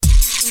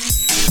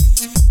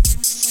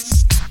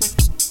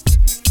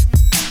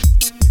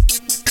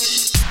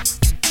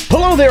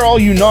Hello there, all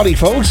you naughty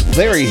folks.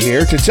 Larry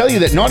here to tell you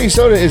that Naughty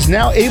Soda is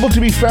now able to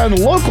be found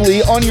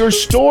locally on your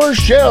store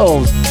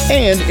shelves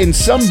and in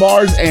some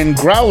bars and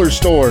growler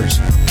stores.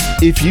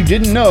 If you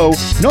didn't know,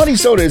 Naughty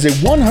Soda is a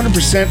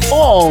 100%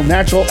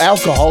 all-natural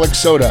alcoholic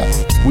soda.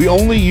 We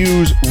only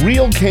use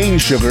real cane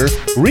sugar,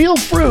 real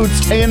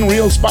fruits, and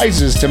real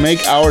spices to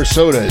make our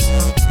sodas.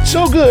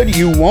 So good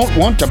you won't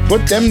want to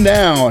put them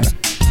down.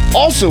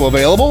 Also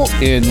available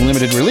in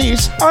limited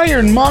release,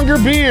 Ironmonger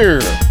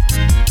Beer.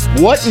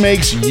 What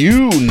makes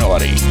you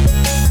naughty?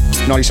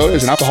 Naughty Soda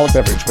is an alcoholic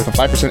beverage with a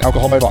 5%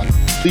 alcohol by volume.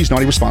 Please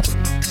naughty responsibly.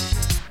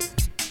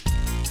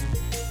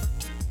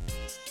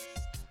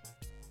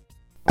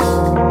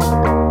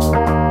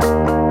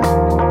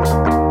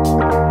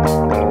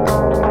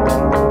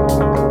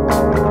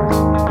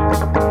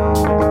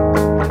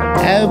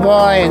 Oh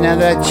boy,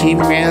 another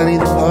Achievement Reality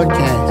the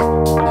podcast.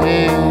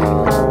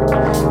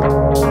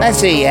 Let's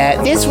see,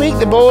 this week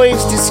the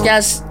boys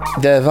discussed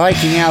the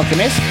Viking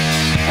Alchemist.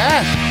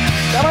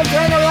 Someone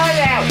turn the light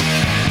out!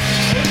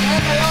 Turn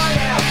the light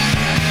out!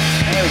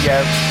 There we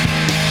go.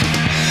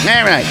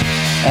 Alright,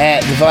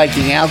 the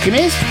Viking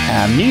Alchemist,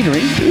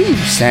 metering. Ooh,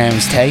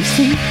 sounds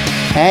tasty.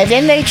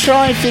 Then they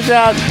try and figure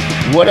out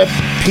what a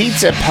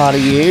pizza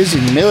party is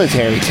in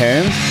military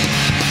terms.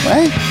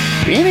 What?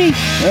 Really?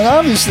 Well,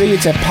 obviously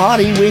it's a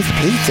party with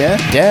pizza.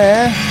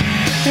 Duh.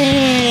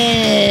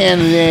 And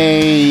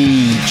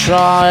they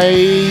try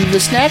the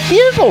snack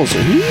bugles.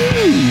 Ooh.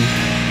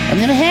 I've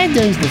never had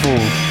those before.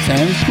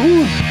 Sounds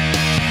cool.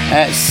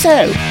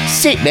 So,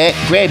 sit back,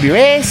 grab your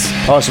ass,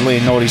 possibly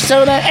a naughty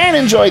soda, and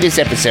enjoy this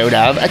episode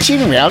of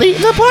Achieving Reality,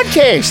 the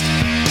podcast.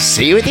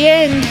 See you at the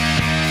end.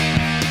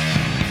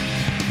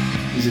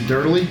 Is it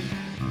dirtily?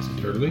 Is it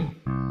dirtily?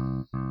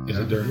 Is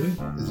it dirtily?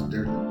 Is it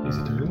dirtily? Is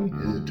it dirtily?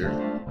 Is it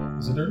dirtily?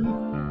 Is it dirtily?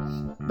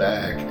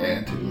 Back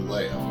and to the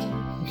left.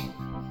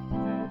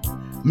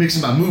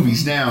 Mixing my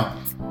movies now.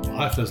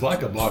 Life is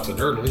like a box of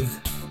dirtily.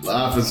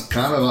 Life is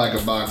kind of like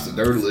a box of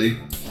dirtily.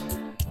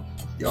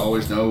 You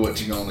always know what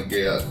you're going to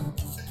get.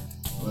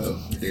 Well,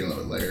 you're dealing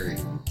with Larry.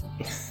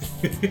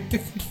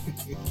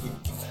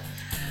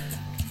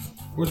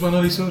 Where's my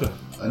naughty soda?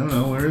 I don't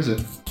know. Where is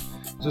it?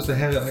 Just to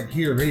have it like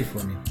here ready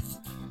for me.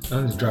 I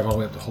don't need to drive all the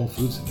way up to Whole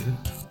Foods to get it.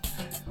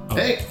 Oh.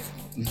 Hey,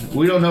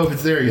 we don't know if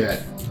it's there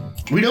yet.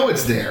 We know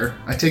it's there.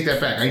 I take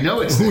that back. I know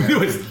it's there. We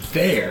know it's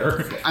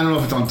there. I don't know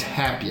if it's on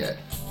tap yet.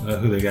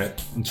 Who they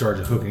got in charge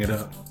of hooking it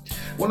up?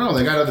 Well, no,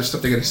 they got other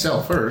stuff they got to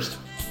sell first.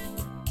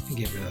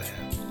 Get rid of that.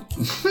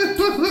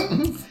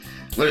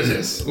 What is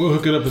this? We'll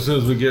hook it up as soon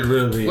as we get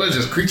rid of the... What is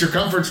this? Creature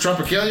Comforts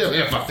Tropicalia?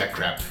 Yeah, fuck that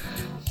crap.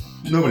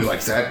 Nobody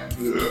likes that.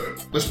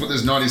 Ugh. Let's put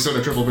this Naughty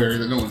Soda Triple Berry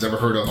that no one's ever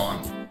heard of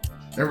on.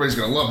 Everybody's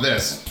gonna love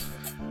this.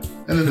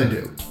 And then they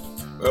do.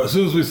 As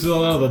soon as we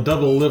sell out of the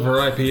Double Liver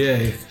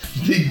IPA.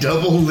 The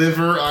Double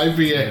Liver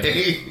IPA.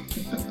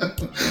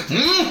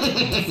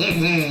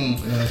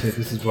 I think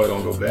this is probably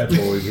gonna go bad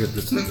before we get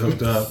this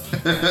hooked up.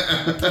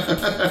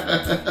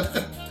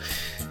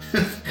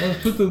 Let's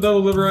put the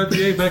Double Liver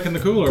IPA back in the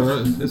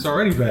cooler. It's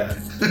already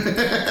bad.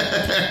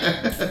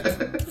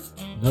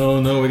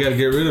 No, we gotta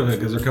get rid of it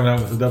because they're coming out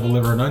with the Double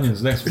Liver and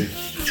Onions next week.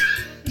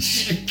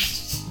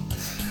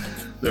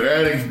 They're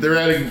adding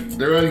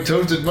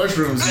toasted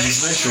mushrooms in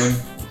this next one.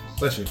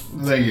 Bless you.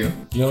 Thank you.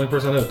 The only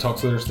person I know that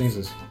talks with their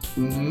sneezes.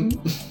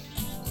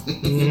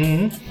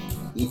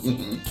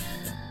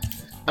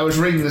 I was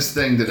reading this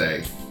thing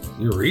today.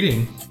 You're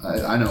reading?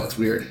 I know, it's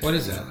weird. What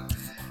is that?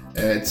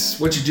 It's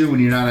what you do when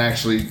you're not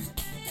actually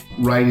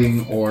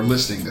writing or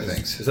listening to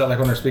things. Is that like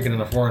when they're speaking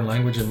in a foreign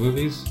language in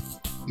movies?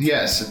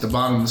 Yes, at the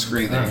bottom of the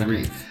screen there you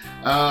read.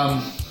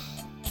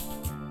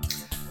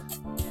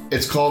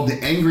 It's called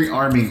The Angry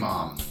Army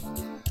Mom.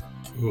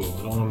 Ooh,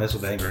 I don't want to mess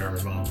with the Angry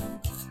Army Mom.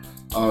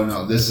 Oh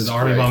no, this is an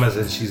army great. mom as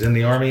in she's in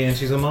the army and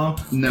she's a mom?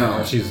 No.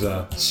 Or she's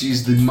the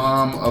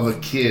mom of a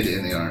kid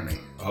in the army.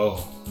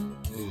 Oh.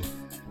 Ooh.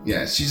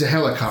 Yeah, she's a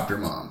helicopter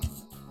mom.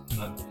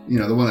 Not, you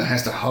know, the one that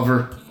has to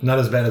hover. Not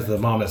as bad as the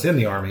mom that's in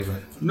the army,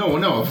 but...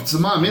 No, if it's the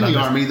mom in the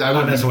army... I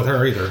wouldn't mess with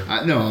her either.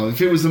 No,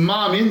 if it was the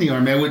mom in the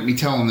army, I wouldn't be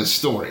telling this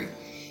story.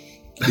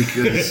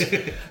 Because,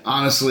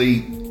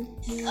 honestly...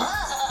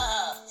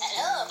 Oh,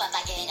 hello,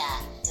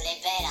 papagena. Tu le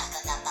vera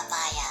con la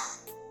papaya.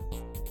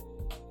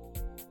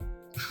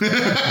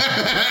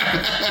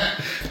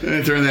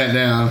 Turn that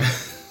down.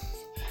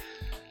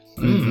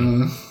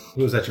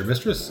 Who was that, your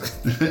mistress?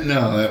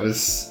 No, that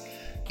was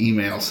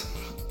emails.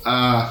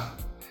 From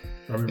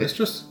your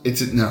mistress?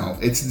 It's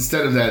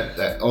instead of that.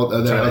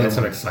 Trying to add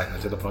some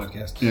excitement to the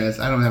podcast. Yes,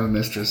 I don't have a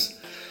mistress.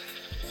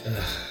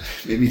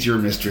 Maybe it's your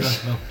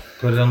mistress. Well,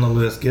 put it on the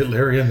list. Get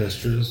Larry a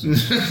mistress.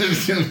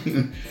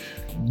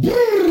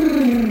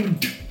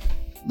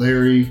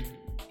 Larry,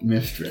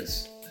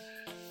 mistress.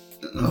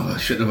 Oh, I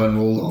shouldn't have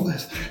unrolled all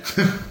this.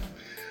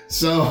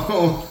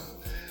 So...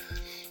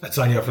 I'd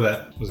sign you up for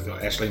that. Was it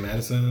called Ashley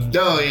Madison?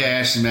 Oh, yeah,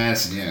 Ashley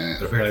Madison, yeah.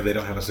 But apparently they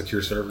don't have a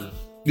secure server.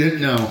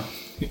 No.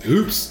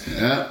 Oops.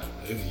 Yeah.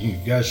 You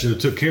guys should have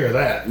took care of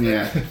that.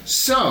 Yeah.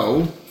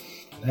 So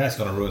That's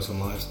going to ruin some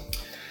lives.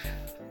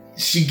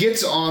 she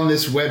gets on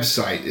this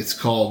website. It's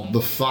called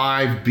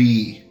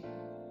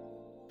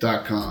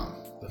the5b.com.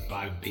 The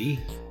 5B?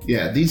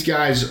 Yeah, these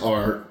guys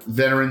are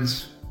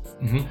veterans.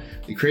 Mm-hmm.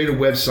 They create a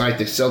website.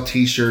 They sell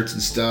T-shirts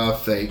and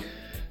stuff. They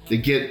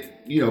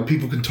get,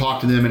 people can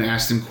talk to them and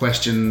ask them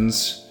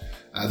questions.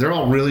 They're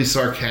all really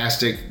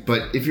sarcastic,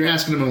 but if you're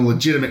asking them a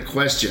legitimate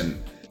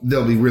question,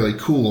 they'll be really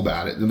cool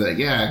about it. They'll be like,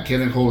 yeah,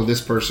 get a hold of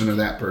this person or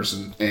that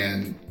person.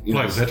 And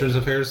Like Veterans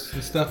Affairs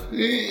and stuff?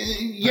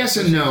 Yes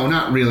and no,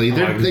 not really.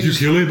 Did you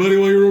kill anybody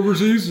while you're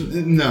overseas?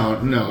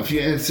 No.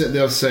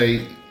 They'll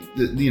say,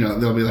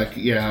 they'll be like,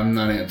 yeah, I'm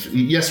not answering.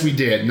 Yes, we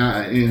did.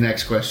 Not in the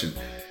next question.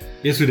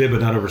 Yes, we did,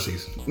 but not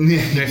overseas.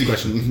 Next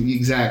question.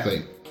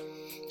 Exactly.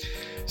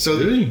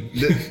 So,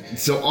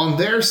 so on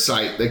their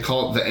site, they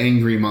call it the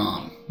Angry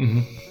Mom.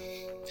 Mm-hmm.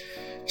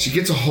 She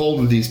gets a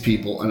hold of these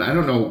people, and I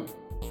don't know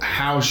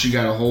how she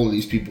got a hold of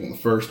these people in the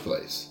first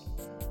place.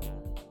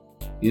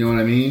 You know what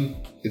I mean?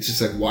 It's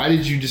just like, why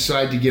did you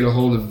decide to get a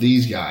hold of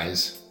these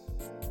guys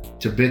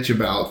to bitch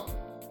about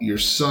your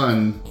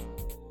son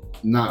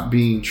not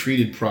being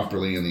treated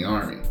properly in the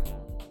Army?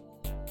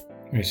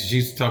 So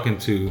she's talking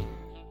to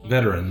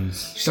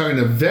veterans. She's talking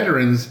to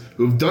veterans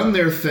who've done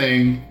their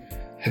thing,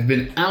 have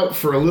been out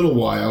for a little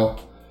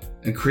while,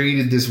 and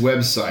created this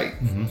website.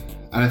 Mm-hmm.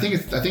 And I think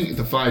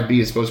the 5B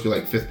is supposed to be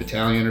like 5th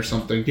Battalion or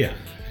something. Yeah.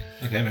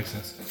 Okay, that makes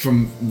sense.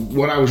 From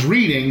what I was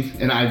reading,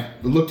 and I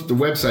looked at the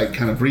website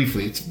kind of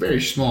briefly, it's a very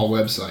small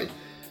website.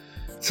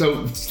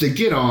 So they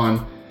get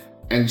on,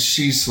 and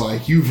she's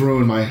like, you've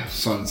ruined my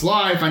son's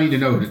life. I need to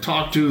know who to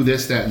talk to,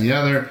 this, that, and the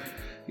other.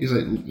 He's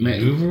like,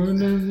 man. You've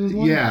ruined his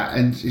life? Yeah,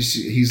 and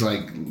he's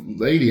like,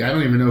 lady, I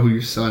don't even know who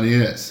your son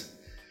is.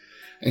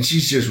 And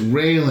she's just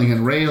railing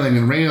and railing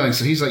and railing.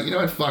 So he's like, you know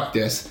what, fuck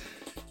this.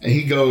 And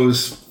he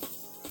goes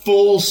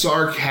full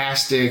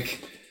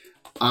sarcastic,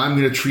 I'm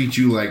going to treat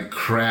you like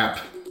crap,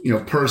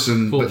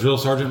 person. Full drill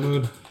sergeant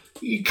mood?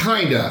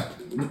 Kinda.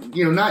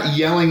 Not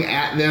yelling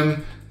at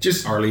them.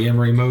 Just Arlie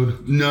Emery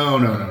mode? No.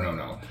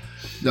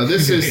 No,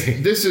 this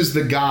is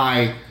the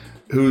guy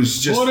who's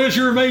just... What is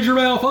your major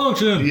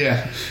malfunction?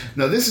 Yeah.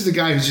 No, this is the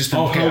guy who's just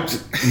been poked.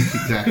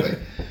 Exactly.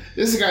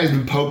 This is the guy who's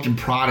been poked and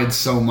prodded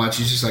so much.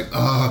 He's just like,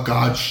 oh,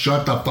 God,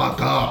 shut the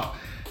fuck up.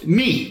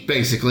 Me,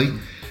 basically.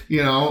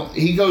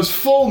 He goes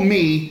full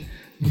me,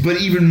 but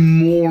even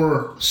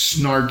more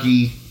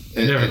snarky.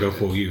 Never go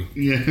full you.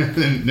 Yeah,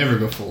 never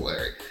go full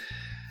Larry.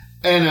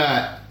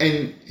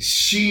 And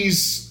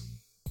she's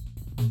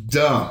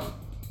dumb.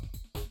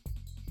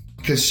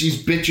 Because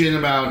she's bitching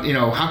about,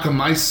 how come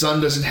my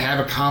son doesn't have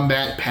a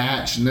combat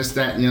patch and this,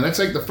 that, that's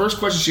like the first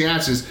question she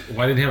asks is...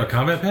 Why didn't he have a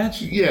combat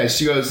patch? Yeah,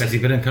 she goes... Has he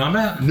been in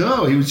combat?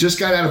 No, he just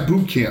got out of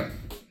boot camp.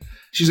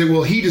 She's like,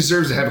 well, he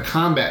deserves to have a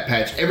combat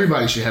patch.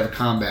 Everybody should have a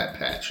combat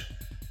patch.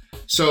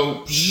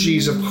 So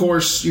she's, of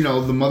course,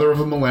 the mother of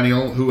a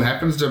millennial who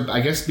happens to,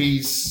 I guess,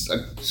 be...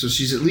 So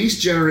she's at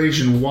least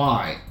Generation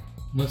Y.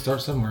 Let's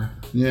start somewhere.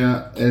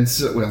 Yeah, and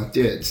so, well, it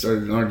did.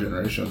 Started in our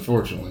generation,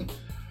 unfortunately.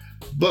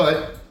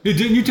 But...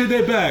 You take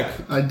that back.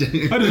 I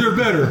did. I deserve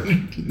better.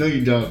 No,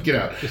 you don't. Get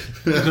out.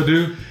 Yes, I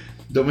do.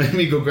 Don't make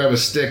me go grab a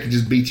stick and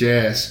just beat your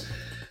ass.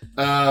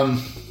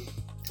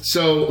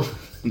 So,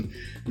 if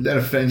that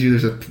offends you,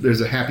 there's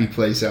a happy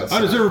place outside.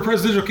 I deserve a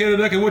presidential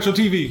candidate I can watch on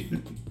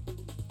TV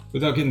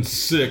without getting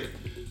sick.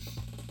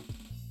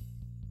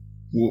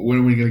 When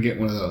are we going to get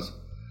one of those?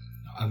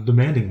 I'm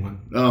demanding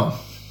one.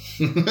 Oh.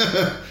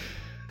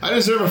 I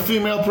deserve a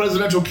female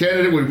presidential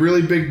candidate with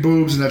really big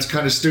boobs, and that's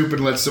kind of stupid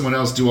and let someone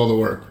else do all the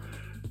work.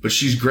 But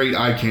she's great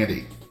eye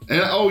candy. And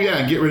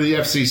and get rid of the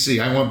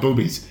FCC. I want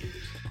boobies.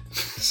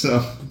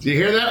 So, do you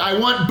hear that? I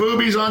want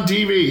boobies on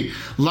TV.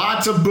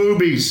 Lots of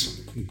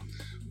boobies.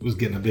 Was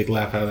getting a big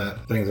laugh out of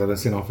that things I've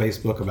seen on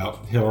Facebook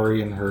about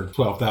Hillary and her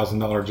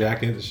 $12,000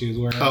 jacket that she was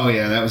wearing. Oh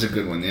yeah, that was a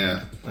good one.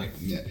 Yeah,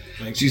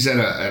 she's at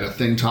a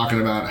thing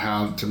talking about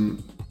how to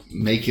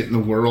make it in the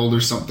world or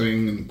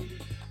something, and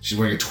she's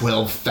wearing a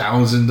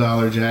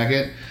 $12,000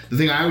 jacket. The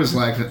thing I was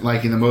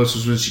liking the most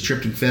was when she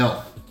tripped and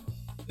fell.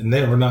 And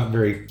they were not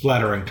very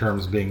flattering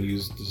terms being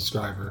used to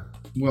describe her.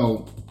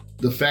 Well,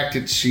 the fact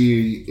that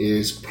she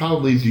is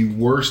probably the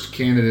worst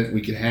candidate we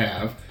could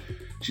have.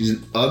 She's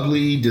an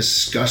ugly,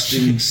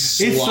 disgusting,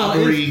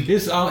 slobbery...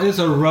 It's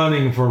a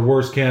running for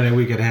worst candidate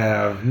we could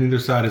have. Neither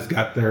side has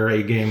got their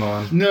A game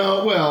on.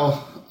 No,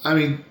 well, I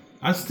mean...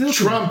 I'm still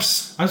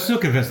convinced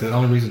that the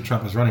only reason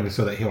Trump is running is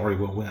so that Hillary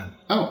will win.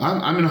 Oh,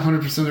 I'm in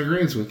 100%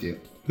 agreement with you.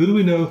 Who do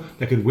we know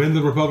that could win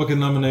the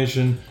Republican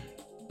nomination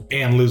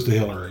and lose to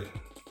Hillary?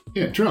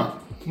 Yeah, Trump.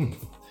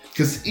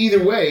 Because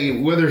either way,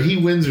 whether he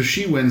wins or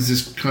she wins,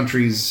 this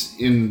country's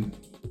in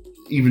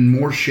even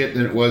more shit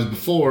than it was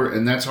before,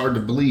 and that's hard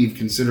to believe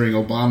considering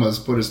Obama's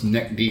put us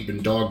neck deep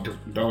in dog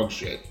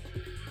shit.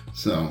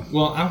 So,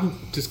 well, I'm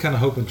just kind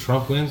of hoping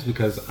Trump wins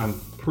because I'm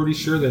pretty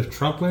sure that if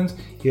Trump wins,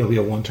 he'll be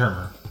a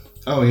one-termer.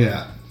 Oh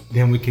yeah.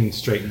 Then we can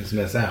straighten this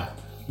mess out.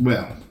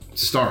 Well,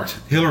 start.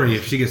 Hillary,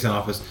 if she gets in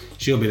office,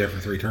 she'll be there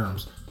for 3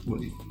 terms.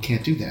 Well, you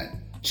can't do that.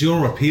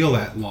 She'll repeal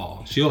that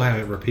law. She'll have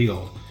it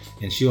repealed,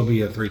 and she'll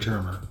be a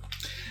 3-termer.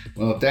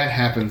 Well, if that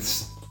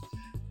happens,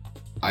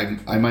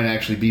 I might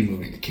actually be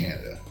moving to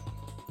Canada.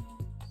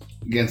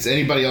 Against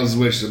anybody else's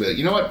wishes. I'll be like,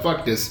 you know what?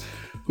 Fuck this.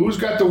 Who's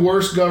got the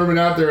worst government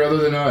out there other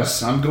than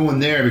us? I'm going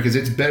there because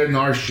it's better than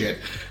our shit.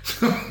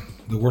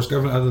 The worst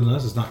government other than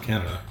us is not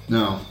Canada.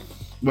 No.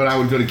 But I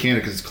would go to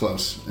Canada because it's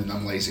close and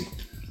I'm lazy.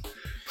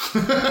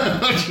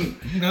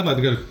 I'd like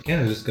to go to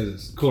Canada just because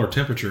it's cooler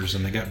temperatures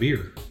and they got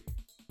beer.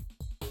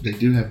 They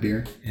do have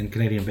beer. And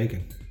Canadian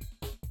bacon.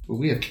 Well,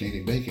 we have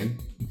Canadian bacon.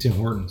 Tim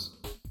Hortons.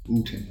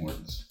 Ooh, Tim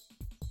Hortons.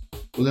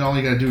 Well, then all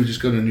you got to do is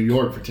just go to New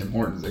York for Tim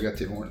Hortons. They got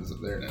Tim Hortons up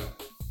there now.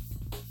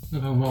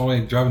 If I'm all the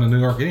way driving to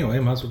New York anyway, I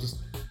might as well just...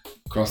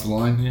 Cross the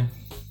line? Yeah.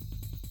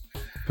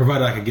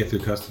 Provided I could get through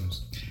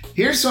customs.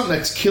 Here's something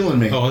that's killing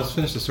me. Oh, let's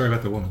finish the story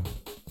about the woman.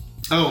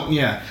 Oh,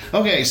 yeah.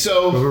 Okay,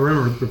 so... But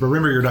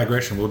remember your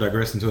digression. We'll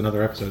digress into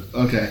another episode.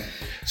 Okay.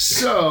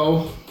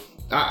 So,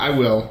 I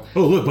will.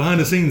 Oh, look, behind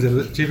the scenes of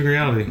Achieving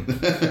Reality.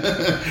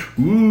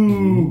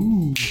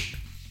 Ooh.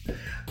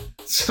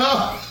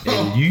 So...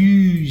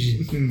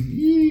 Illusion.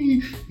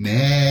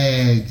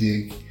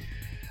 Magic.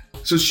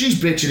 So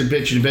she's bitching and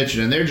bitching and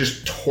bitching, and they're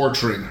just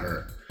torturing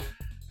her.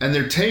 And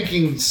they're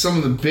taking some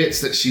of the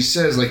bits that she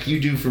says, like you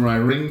do for my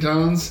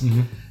ringtones,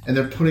 and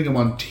they're putting them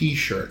on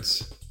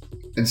t-shirts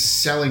and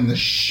selling the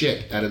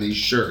shit out of these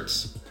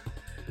shirts.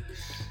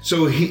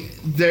 So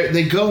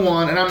they go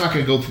on, and I'm not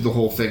going to go through the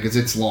whole thing because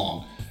it's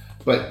long,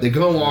 but they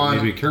go on.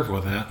 You need to be careful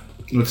with that.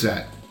 What's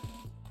that?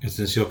 It's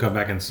that she'll come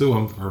back and sue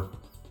him for...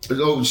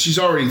 Oh, she's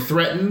already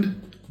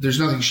threatened. There's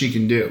nothing she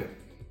can do.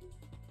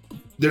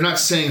 They're not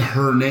saying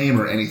her name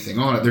or anything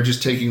on it. They're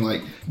just taking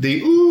like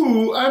the,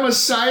 ooh, I'm a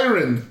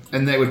siren.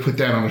 And they would put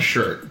that on a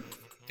shirt.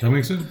 That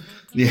makes sense.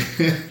 Yeah.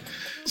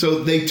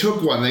 So they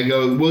took one. They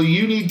go, well,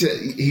 you need to,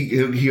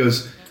 he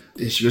goes,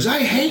 she goes, I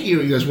hate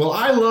you. He goes, well,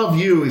 I love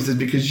you. He said,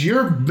 because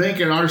you're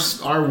making our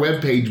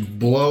webpage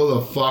blow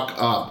the fuck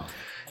up.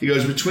 He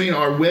goes, between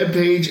our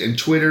webpage and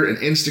Twitter and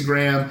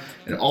Instagram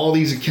and all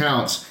these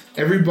accounts,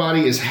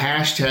 everybody is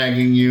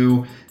hashtagging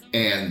you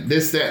and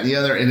this, that, and the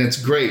other. And it's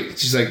great.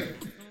 She's like,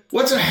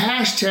 what's a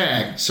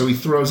hashtag? So he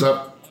throws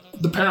up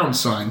the pound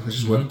sign, which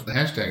is what the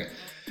hashtag is.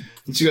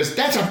 And she goes,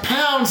 that's a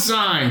pound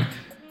sign.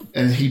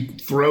 And he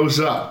throws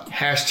up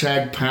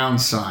hashtag pound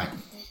sign.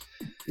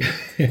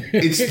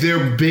 It's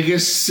their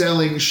biggest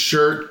selling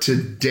shirt to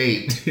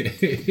date.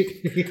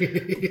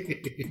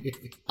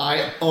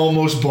 I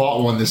almost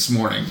bought one this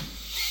morning.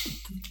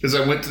 Because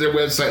I went to their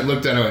website,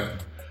 looked at it, and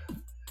went,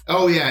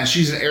 oh yeah, and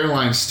she's an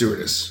airline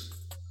stewardess.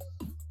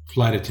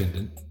 Flight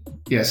attendant.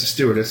 Yes, a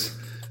stewardess.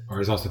 Or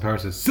as Austin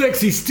Powers says,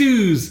 sexy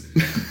stews.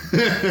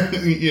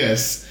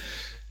 Yes.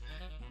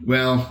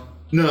 Well,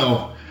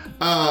 no.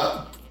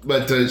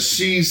 But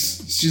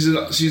she's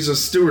a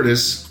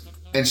stewardess,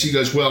 and she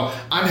goes, well,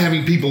 I'm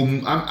getting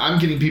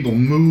people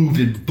moved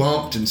and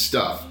bumped and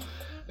stuff.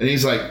 And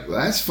he's like,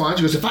 well, that's fine.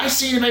 She goes, if I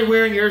see anybody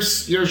wearing your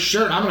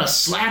shirt, I'm gonna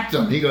slap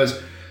them. He goes,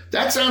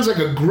 that sounds like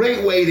a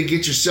great way to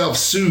get yourself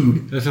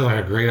sued. That sounds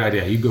like a great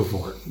idea. You go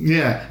for it.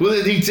 Yeah.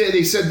 Well, they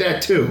said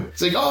that too.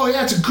 It's like, oh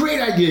yeah, it's a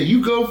great idea.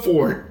 You go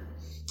for it.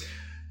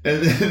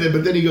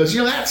 But then he goes,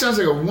 that sounds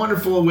like a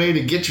wonderful way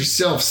to get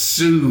yourself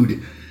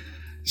sued.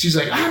 She's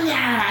like, I'm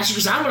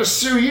going to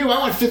sue you. I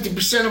want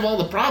 50% of all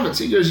the profits.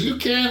 He goes, you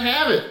can't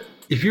have it.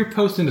 If you're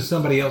posting to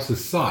somebody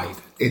else's site,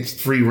 it's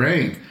free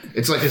reign.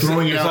 It's like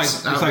throwing it out.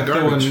 It's like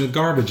throwing the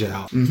garbage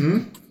out.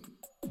 Mm-hmm.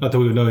 Not that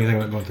we would know anything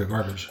about going through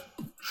garbage.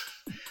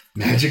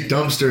 Magic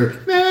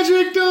dumpster.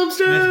 Magic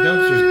dumpster. Magic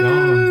dumpster's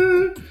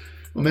gone.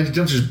 Well, Magic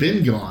dumpster's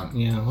been gone.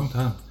 Yeah, a long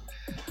time.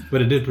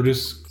 But it did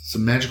produce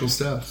some magical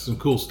stuff, some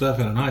cool stuff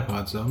in an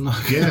iPod. So I'm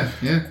not.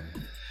 Yeah.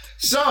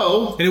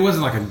 So, and it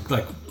wasn't like a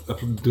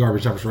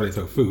garbage dumpster ready to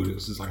throw food. It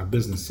was just like a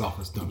business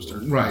office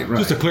dumpster. Right.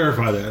 Just to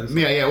clarify that.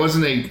 Yeah. It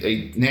wasn't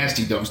a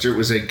nasty dumpster. It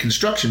was a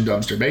construction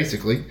dumpster,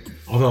 basically.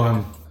 Although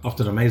I'm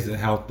often amazed at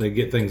how they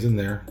get things in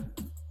there.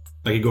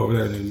 Like you go over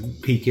there and you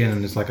peek in,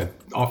 and it's like an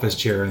office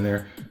chair in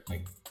there.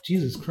 Like,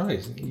 Jesus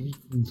Christ! You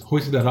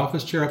hoisted that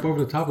office chair up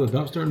over the top of the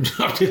dumpster and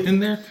dropped it in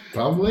there.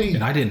 Probably.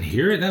 And I didn't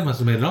hear it. That must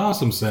have made an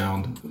awesome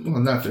sound. Well,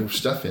 not if there was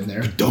stuff in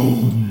there.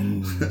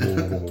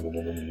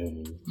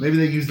 Maybe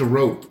Maybe they used a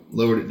rope,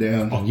 lowered it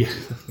down. Oh, yeah.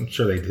 I'm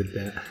sure they did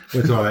that.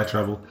 Went through all that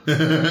trouble.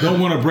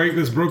 Don't want to break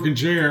this broken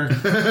chair.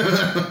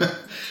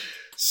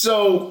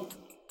 So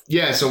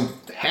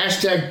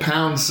hashtag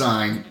pound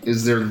sign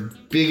is their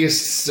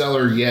biggest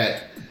seller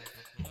yet.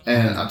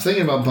 And I'm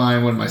thinking about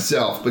buying one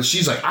myself. But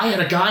she's like, I had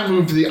a guy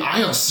move to the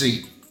aisle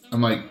seat.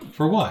 I'm like,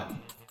 for what?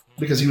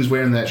 Because he was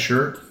wearing that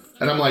shirt.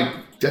 And I'm like,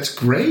 that's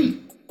great.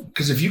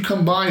 Because if you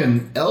come by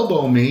and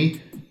elbow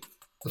me,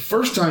 the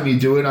first time you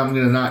do it, I'm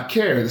going to not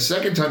care. The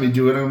second time you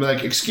do it, I'm going to be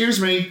like, excuse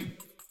me.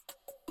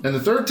 And the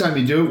third time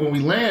you do it, when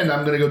we land,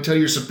 I'm going to go tell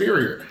your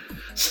superior.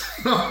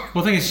 Well,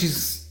 the thing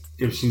is,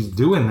 if she's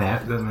doing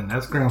that, then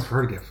that's grounds for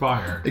her to get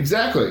fired.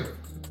 Exactly.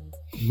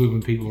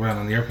 Moving people around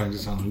on the airplane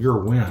just on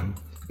your whim.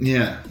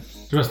 Yeah.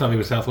 She must not be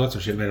with Southwest or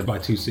she made her buy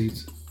 2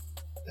 seats.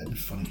 That'd be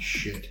funny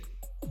shit.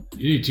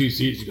 You need 2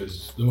 seats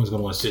because no one's going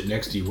to want to sit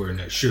next to you wearing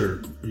that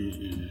shirt.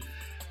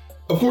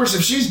 Of course,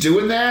 if she's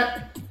doing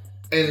that,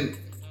 and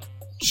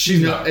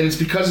and it's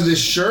because of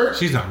this shirt.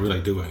 She's not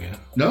really doing it.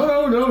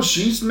 No.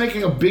 She's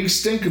making a big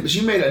stink.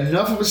 She made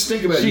enough of a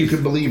stink about it. You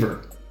could believe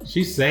her.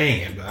 She's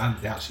saying it, but I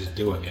doubt she's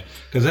doing it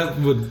because that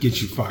would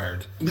get you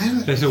fired.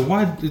 They said,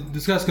 "Why?"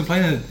 This guy's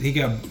complaining that he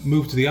got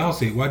moved to the aisle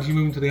seat. Why did you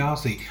move him to the aisle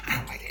seat? I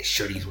don't like that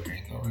shirt he's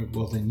wearing. All right,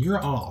 well then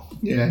you're off.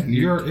 Yeah,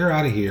 you're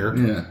out of here.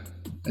 Yeah,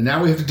 and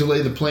now we have to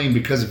delay the plane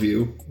because of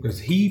you. Because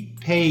he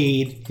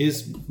paid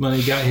his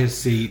money, got his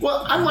seat.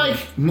 Well, I'm like,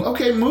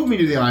 okay, move me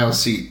to the aisle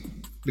seat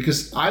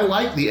because I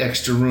like the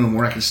extra room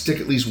where I can stick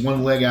at least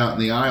one leg out in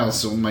the aisle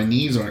so my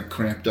knees aren't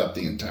cramped up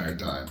the entire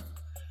time.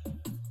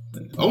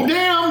 Oh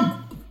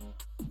damn!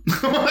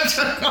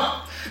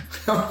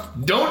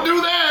 Don't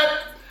do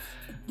that.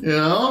 You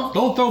know?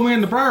 Don't throw me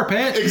in the briar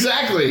patch.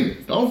 Exactly.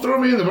 Don't throw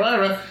me in the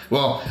briar patch.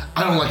 Well,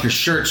 I don't like your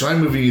shirt, so I'm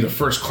moving you to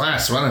first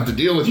class so I don't have to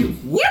deal with you.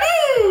 Woo!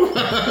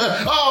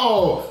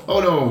 Oh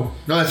no.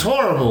 No, that's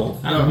horrible.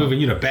 I'm moving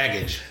you to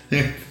baggage.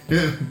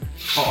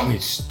 I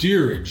need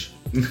steerage.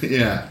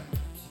 Yeah.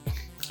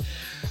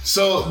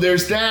 So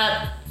there's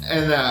that,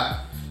 and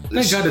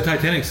thank God the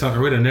Titanic sunk,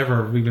 or we'd have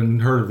never even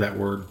heard of that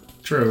word.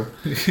 True.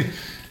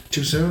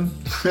 Too soon?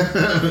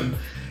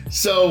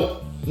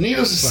 So,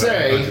 needless to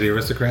say... Back to the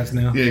aristocrats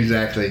now? Yeah,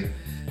 exactly.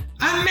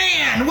 A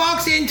man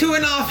walks into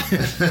an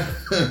office.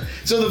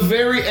 So the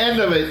very end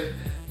of it,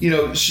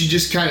 she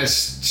just kind of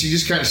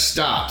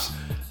stops.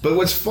 But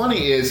what's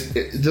funny is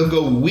they'll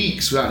go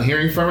weeks without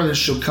hearing from her, then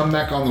she'll come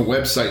back on the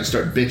website and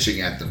start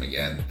bitching at them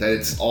again. That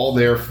it's all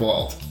their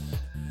fault.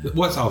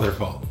 What's all their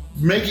fault?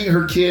 Making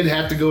her kid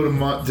have to go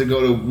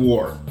to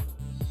war.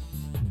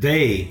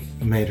 They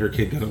made her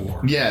kid go to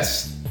war.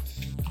 Yes.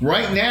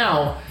 Right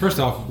now... First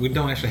off, we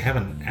don't actually have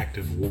an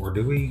active war,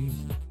 do we?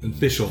 An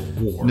official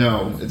war.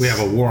 No. We have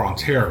a war on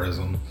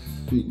terrorism.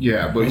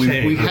 Yeah, but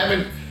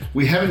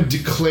we haven't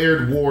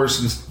declared war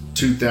since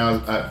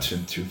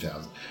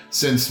 2000,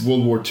 since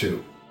World War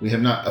II. We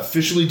have not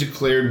officially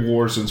declared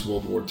war since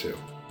World War II.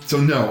 So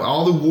no,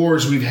 all the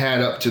wars we've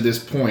had up to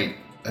this point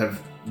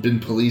have been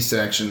police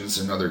actions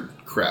and other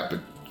crap, but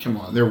come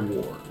on, they're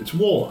war. It's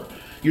war.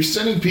 You're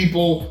sending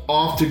people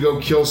off to go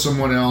kill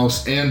someone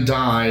else and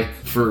die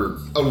for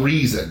a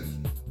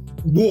reason.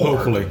 War.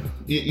 Hopefully.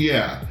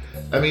 Yeah.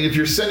 I mean, if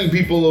you're sending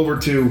people over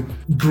to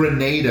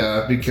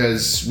Grenada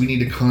because we need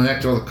to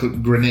collect all the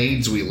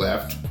grenades we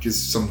left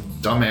because some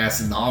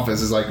dumbass in the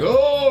office is like,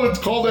 oh, it's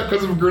called that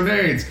because of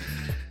grenades.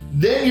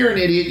 Then you're an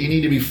idiot. You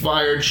need to be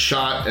fired,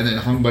 shot, and then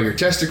hung by your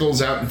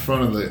testicles out in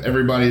front of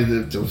everybody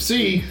to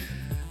see.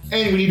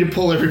 And we need to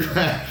pull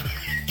everybody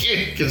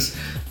because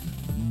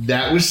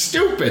that was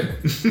stupid.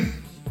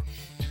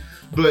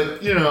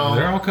 But, they're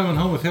all coming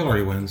home if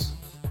Hillary wins.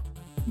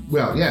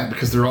 Well, yeah,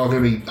 because they're all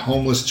going to be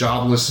homeless,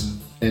 jobless,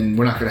 and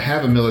we're not going to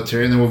have a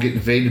military, and then we'll get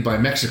invaded by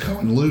Mexico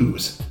and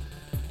lose.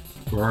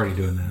 We're already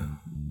doing that.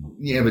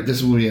 Yeah, but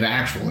this will be an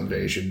actual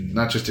invasion,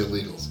 not just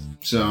illegals.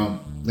 So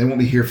they won't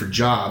be here for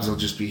jobs. They'll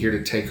just be here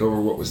to take over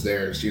what was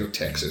theirs.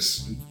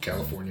 Texas,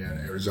 California,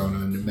 Arizona,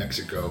 New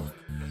Mexico,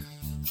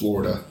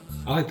 Florida.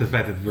 I like the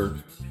fact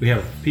that we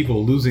have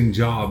people losing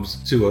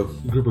jobs to a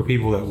group of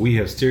people that we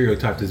have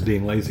stereotyped as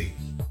being lazy.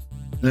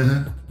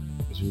 Uh-huh.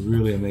 It's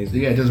really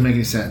amazing. Yeah, it doesn't make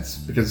any sense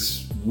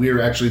because we're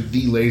actually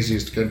the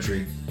laziest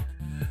country,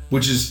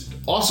 which is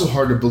also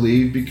hard to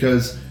believe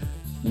because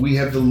we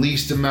have the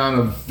least amount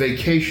of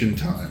vacation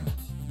time.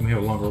 And we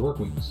have longer work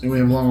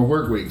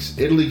weeks.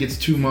 Italy gets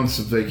 2 months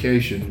of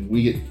vacation.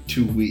 We get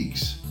 2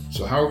 weeks.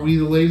 So how are we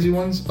the lazy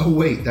ones? Oh,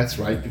 wait, that's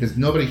right, because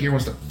nobody here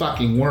wants to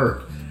fucking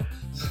work.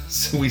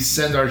 So we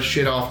send our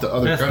shit off to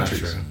other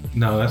countries. Not true.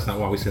 No, that's not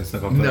why we send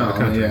stuff off to other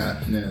countries.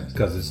 Yeah. It's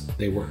because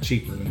they work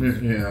cheaper.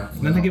 Yeah.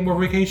 And then they get more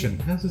vacation.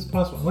 How's this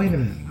possible? Wait a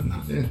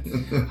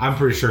minute. I'm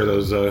pretty sure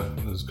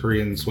those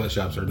Korean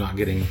sweatshops are not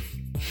getting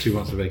 2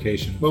 months of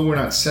vacation. Well, we're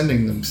not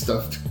sending them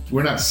stuff.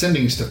 We're not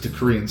sending stuff to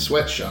Korean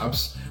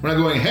sweatshops. We're not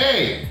going,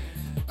 hey,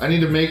 I need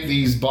to make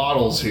these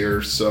bottles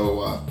here,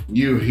 so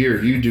you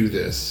do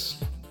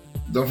this.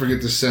 Don't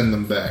forget to send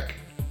them back.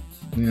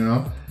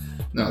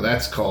 No,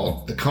 that's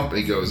called the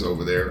company goes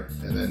over there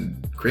and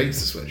then creates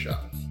the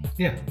sweatshop.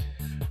 Yeah,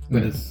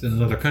 but it's in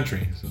another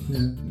country. So it's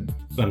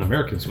not an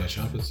American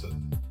sweatshop. It's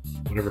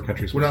whatever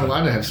country sweatshop. We're not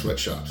allowed to have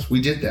sweatshops. We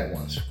did that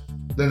once.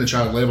 Then the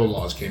child labor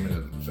laws came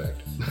into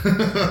effect.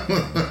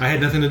 I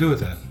had nothing to do with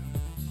that.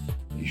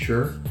 You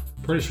sure?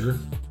 Pretty sure.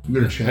 You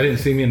better check. I didn't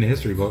see me in the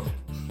history book.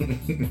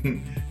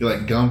 You're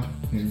like Gump,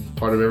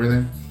 part of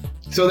everything.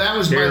 So that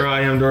was Here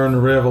I am during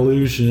the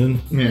revolution.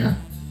 Yeah.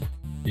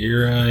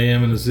 Here I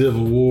am in the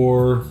Civil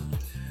War.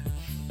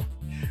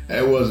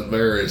 It wasn't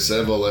very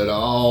civil at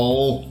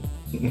all.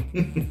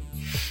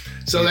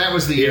 So that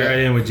was the... Here I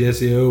am with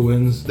Jesse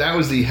Owens. That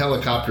was the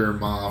helicopter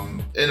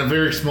mom in a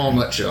very small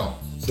nutshell.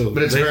 So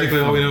but it's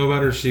basically all we know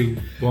about her, she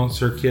wants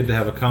her kid to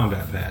have a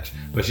combat patch,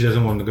 but she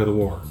doesn't want him to go to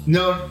war.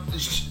 No,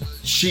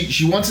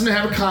 she wants him to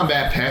have a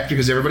combat patch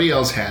because everybody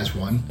else has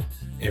one.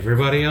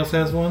 Everybody else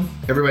has one?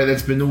 Everybody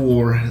that's been to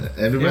war,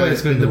 everybody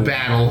that's been to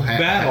battle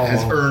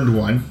has earned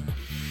one.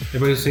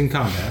 Everybody's seen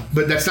combat.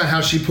 But that's not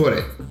how she put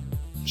it.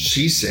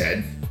 She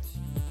said,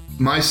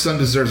 my son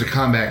deserves a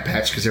combat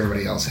patch because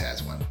everybody else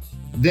has one.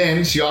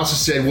 Then she also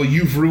said, well,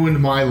 you've ruined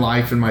my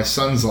life and my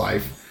son's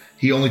life.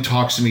 He only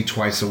talks to me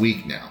twice a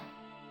week now.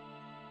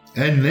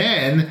 And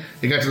then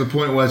it got to the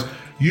point was,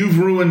 you've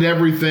ruined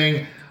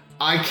everything.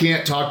 I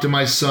can't talk to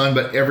my son,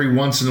 but every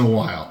once in a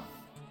while.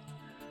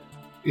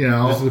 You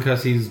know? This is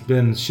because he's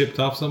been shipped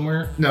off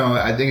somewhere? No,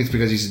 I think it's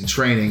because he's in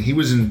training. He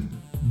was in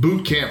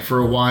boot camp for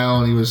a while,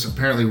 and he was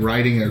apparently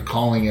writing or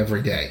calling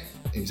every day.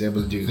 He was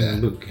able to do that.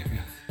 Boot camp,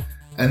 yeah.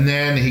 And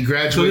then he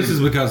graduated. So this is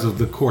because of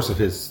the course of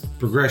his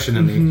progression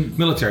in the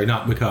military,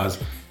 not because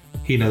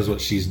he knows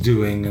what she's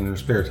doing in her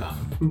spare time.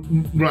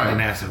 Right.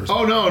 NASA or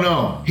Oh,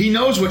 no. He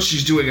knows what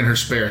she's doing in her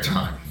spare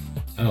time.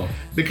 Oh.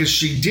 Because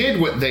she did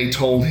what they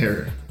told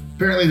her.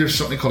 Apparently there's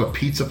something called a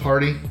pizza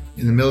party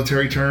in the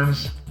military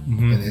terms.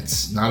 And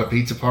it's not a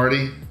pizza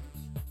party.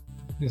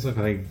 It's like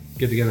when they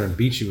get together and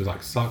beat you with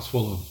like socks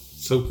full of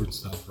soap and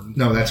stuff.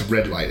 No, that's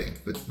red lighting.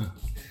 But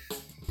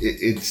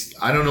it's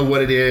I don't know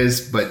what it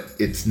is, but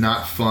it's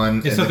not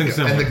fun. It's something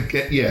similar.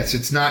 Yes,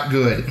 it's not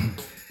good.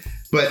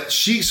 But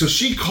she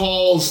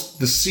calls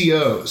the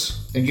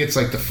COs and gets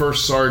like the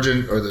first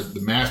sergeant or the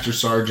master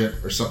sergeant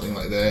or something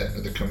like that,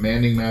 or the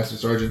commanding master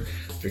sergeant.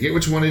 Forget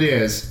which one it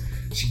is.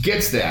 She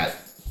gets that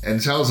and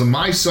tells him,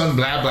 my son,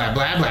 blah, blah,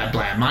 blah, blah,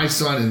 blah, my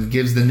son, and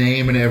gives the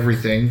name and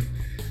everything.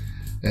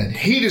 And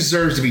he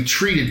deserves to be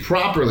treated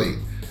properly.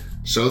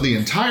 So the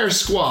entire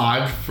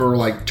squad for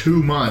like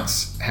 2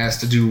 months has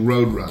to do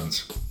road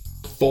runs.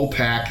 Full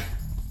pack.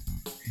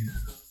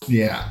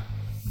 Yeah.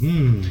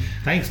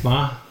 Thanks,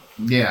 Ma.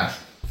 Yeah.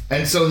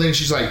 And so then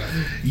she's like,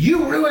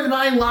 you ruined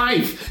my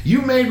life.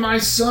 You made my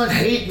son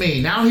hate me.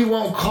 Now he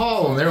won't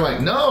call. And they're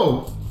like,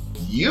 no,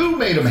 you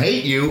made him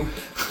hate you.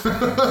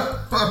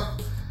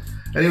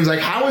 And he was like,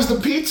 how was the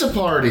pizza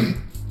party?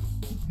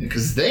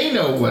 Because they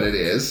know what it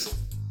is.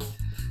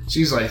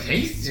 She's like,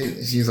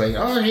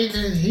 oh,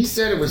 he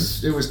said it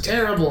was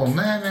terrible.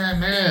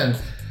 Man.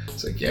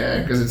 It's like,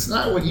 yeah, because it's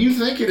not what you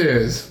think it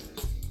is.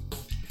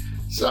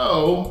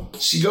 So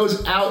she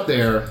goes out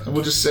there, and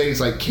we'll just say it's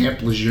like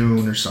Camp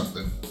Lejeune or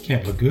something.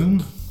 Camp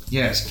Lagoon?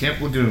 Yes, Camp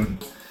Lagoon.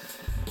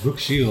 Brooke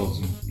Shields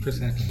and Chris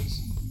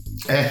Atkins.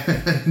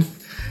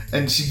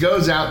 And she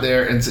goes out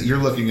there, and you're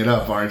looking it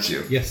up, aren't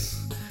you? Yes.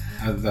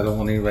 I don't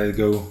want anybody to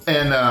go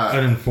and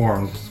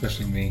uninformed,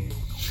 especially me.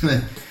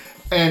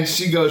 And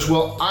she goes,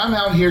 well, I'm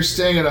out here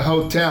staying at a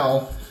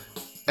hotel,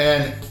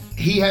 and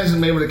he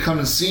hasn't been able to come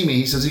and see me.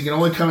 He says he can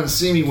only come and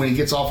see me when he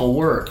gets off of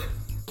work.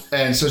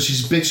 And so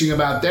she's bitching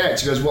about that.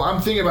 She goes, well,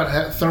 I'm thinking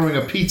about throwing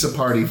a pizza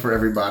party for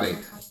everybody.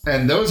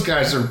 And those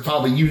guys are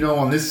probably,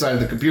 on this side of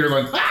the computer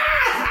going,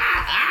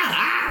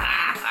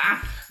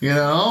 you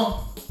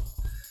know?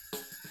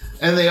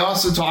 And they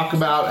also talk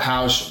about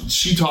how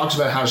she talks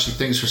about how she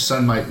thinks her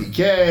son might be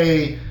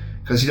gay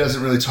because he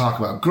doesn't really talk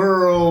about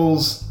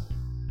girls.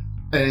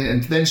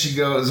 And then she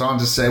goes on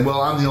to say,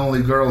 well, I'm the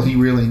only girl he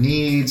really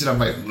needs. And I'm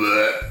like,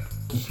 bleh.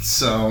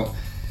 So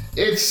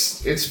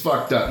it's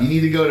fucked up. You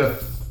need to go to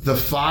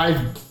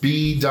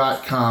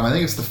the5b.com. I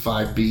think it's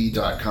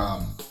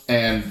the5b.com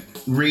and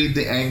read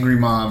the Angry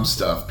Mom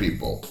stuff,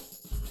 people.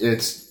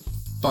 It's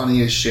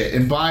funny as shit.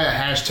 And buy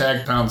a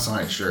 #pound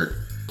shirt.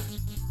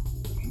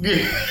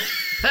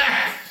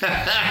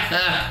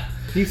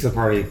 Pizza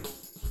party.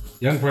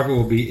 Young prepper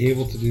will be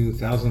able to do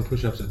 1,000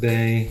 push-ups a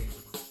day.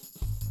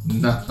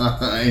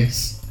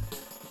 Nice.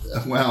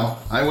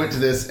 Well, I went to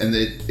this, and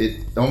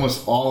it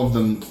almost all of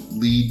them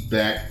lead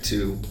back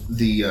to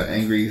the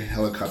angry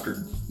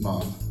helicopter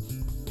mom.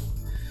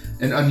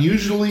 An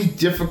unusually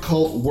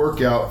difficult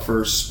workout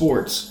for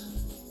sports,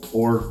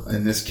 or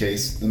in this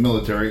case, the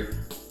military.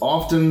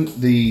 Often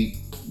the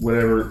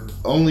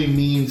only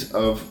means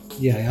of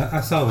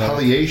I saw that.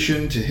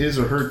 palliation to his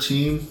or her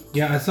team.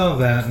 Yeah, I saw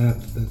that,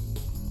 and that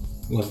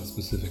wasn't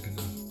specific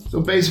enough. So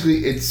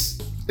basically, it's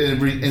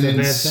an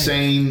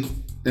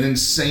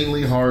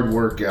insanely hard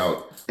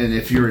workout. And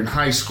if you're in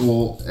high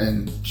school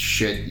and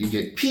shit, you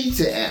get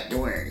pizza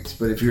afterwards.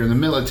 But if you're in the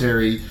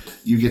military,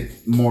 you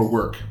get more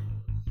work.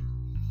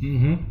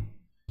 Mm-hmm.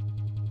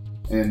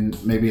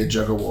 And maybe a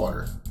jug of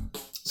water.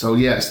 So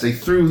yes,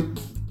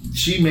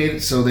 she made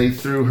it so they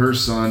threw her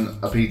son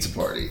a pizza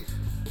party.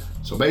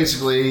 So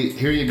basically,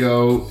 here you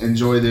go.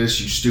 Enjoy this,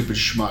 you stupid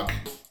schmuck.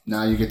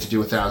 Now you get to do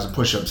 1,000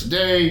 push-ups a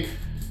day.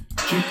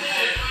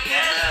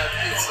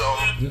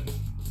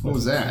 What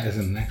was that? As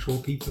an actual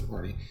pizza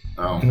party.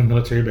 Oh. In a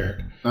military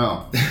barrack.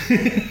 Oh.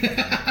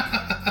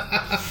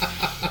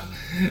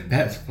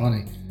 That's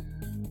funny.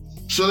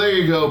 So there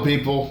you go,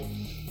 people.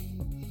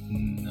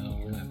 No,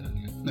 we're not done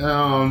yet.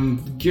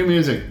 Cue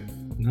music.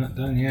 Not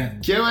done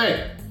yet. Cue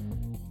it.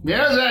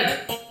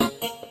 Music.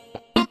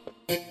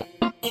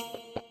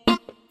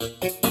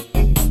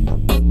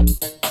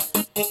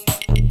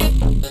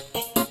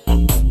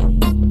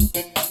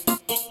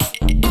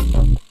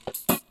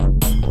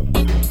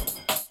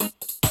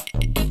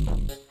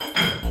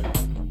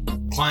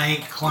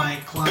 Clank,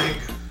 clank, clank.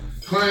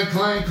 Clank,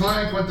 clank,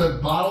 clank with the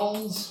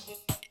bottles.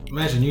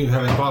 Imagine you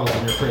having bottles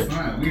in your fridge.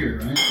 Kind of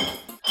weird, right?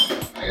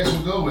 guess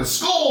we'll go with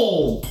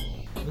Skull.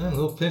 Yeah, a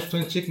little pinch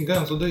between chicken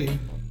gums will do you.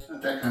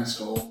 Not that kind of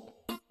skull.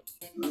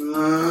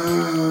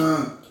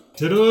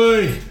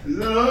 Today.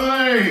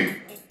 Hey.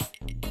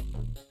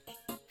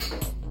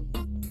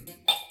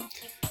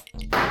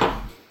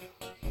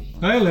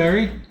 Hi,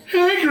 Larry.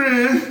 Hey,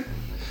 Grant.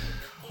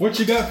 What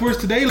you got for us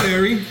today,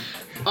 Larry?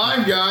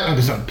 I've got. I'm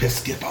just gonna piss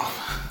Skip off.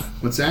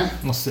 What's that?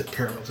 I'm gonna sit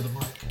parallel to the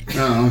mic.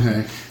 Oh,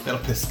 okay. That'll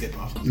piss Skip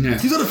off. Yeah.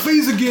 He's on a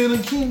phase again. I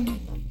can't.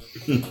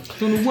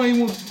 Don't know why he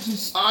wants to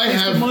just I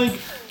piss have the mic.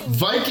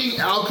 Viking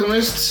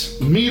Alchemist's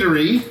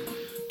meadery.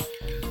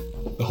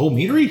 The whole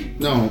meadery?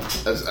 No,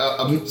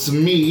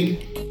 some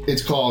mead.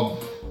 It's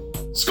called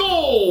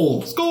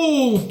Skull.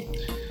 Skull.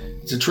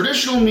 It's a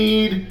traditional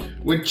mead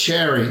with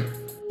cherry.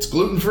 It's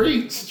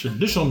gluten-free. It's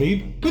traditional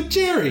mead with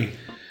cherry.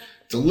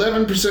 It's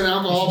 11%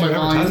 alcohol by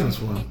Advertisements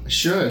volume. for him. I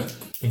should.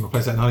 You can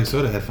replace that naughty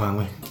soda head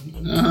finally.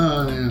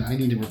 Yeah, I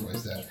need to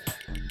replace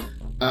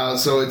that.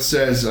 So it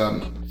says,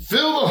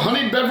 fill the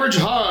honey beverage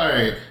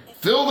high.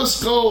 Fill the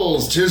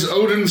skulls, 'tis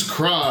Odin's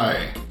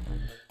cry.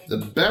 The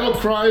battle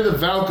cry of the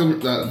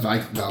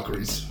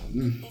Valkyries.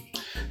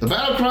 The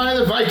battle cry of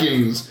the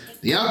Vikings.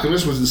 The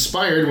alchemist was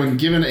inspired when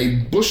given a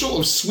bushel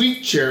of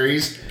sweet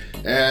cherries,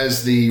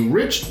 as the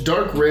rich,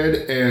 dark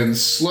red and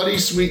slutty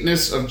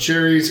sweetness of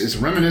cherries is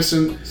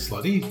reminiscent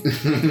Slutty?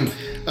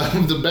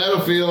 of the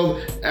battlefield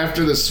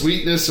after the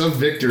sweetness of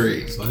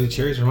victory. Slutty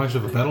cherries reminds you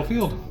of a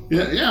battlefield.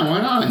 Yeah,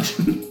 why not?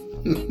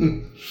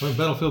 What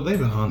battlefield they've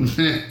been on?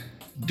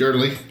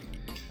 Dirtily.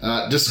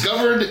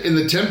 Discovered in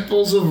the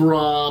temples of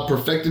Ra,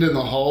 perfected in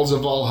the halls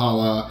of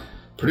Valhalla,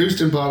 produced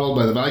and bottled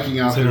by the Viking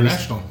It's alchemist.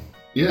 international.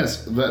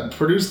 Yes,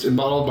 produced and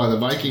bottled by the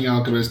Viking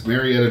alchemist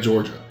Marietta,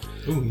 Georgia.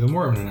 Ooh, even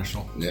more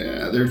international.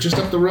 Yeah, they're just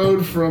up the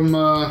road from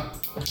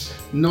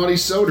Naughty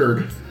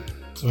Soda.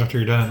 So after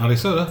you're done at Naughty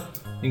Soda,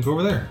 you can go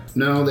over there.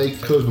 No, they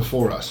closed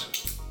before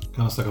us.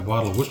 Kind of like a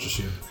bottle of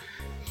Worcestershire.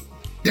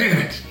 Damn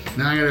it!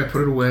 Now I gotta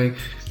put it away.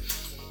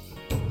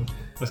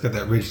 That's got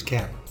that ridged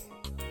cap.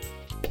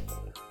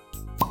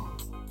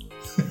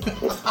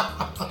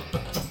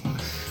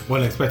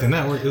 Wasn't expecting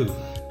that. Ooh,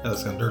 that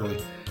looks kind of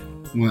dirtily.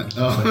 What?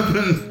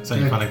 Oh.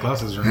 Same finding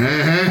glasses. Or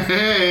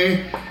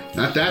Hey,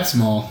 not that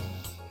small.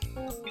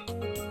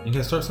 you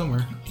gotta start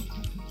somewhere.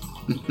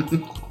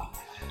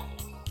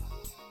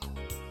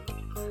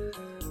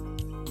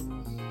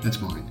 That's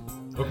mine.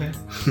 Okay.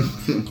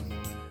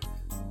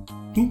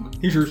 Ooh,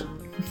 here's yours.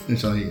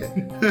 That's all you get.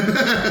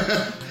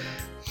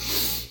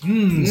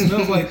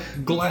 Smells like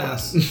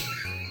glass.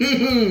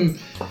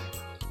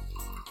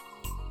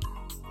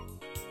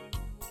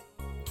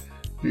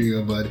 Here you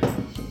go, bud.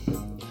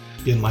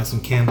 Getting light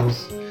some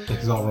candles. Like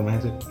it's all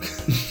romantic.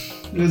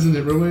 Isn't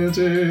it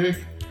romantic?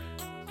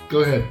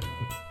 Go ahead.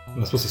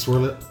 Am I supposed to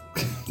swirl it?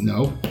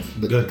 No.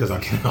 But Good, because I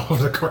can't all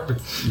over the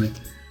carpet.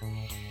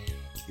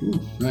 Ooh,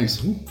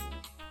 nice. Ooh.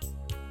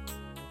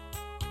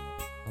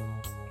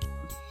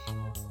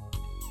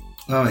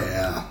 Oh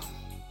yeah.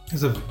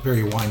 It's a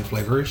very wine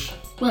flavorish.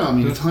 Well, I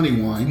mean, it's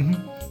honey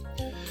wine.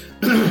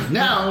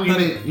 Now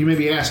you may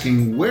be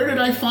asking, where did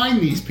I find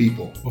these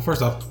people? Well,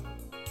 first off,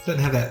 it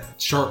doesn't have that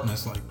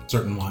sharpness like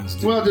certain wines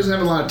do. Well, it doesn't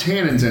have a lot of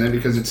tannins in it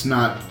because it's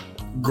not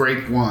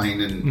grape wine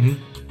and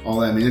all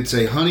that. I mean, it's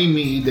a honey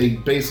mead. They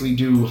basically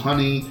do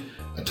honey,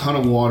 a ton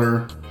of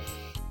water.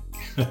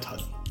 A ton.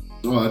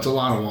 Well, it's a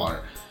lot of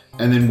water,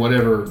 and then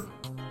whatever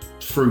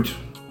fruit.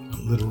 A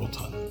literal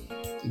ton.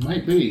 It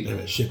might be. They have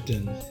it shipped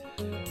in.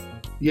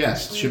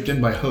 Yes, shipped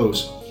in by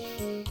hose.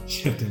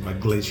 Shipped in by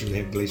glacier. They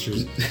have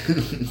glaciers.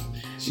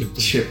 Shipped in.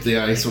 Chip the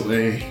ice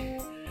away.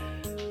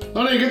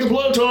 Honey, get the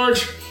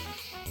blowtorch.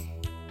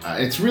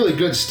 It's really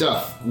good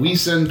stuff. We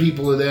send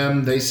people to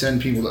them. They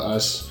send people to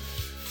us.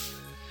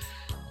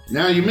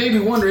 Now, you may be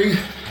wondering,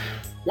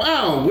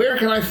 wow, where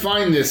can I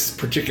find this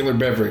particular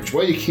beverage?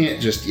 Well, you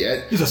can't just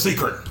yet. It's a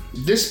secret.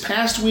 This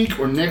past week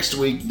or next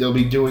week, they'll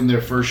be doing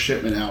their first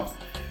shipment out.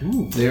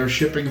 Ooh. They're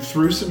shipping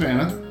through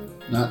Savannah,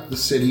 not the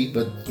city,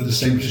 but the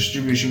same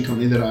distribution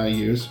company that I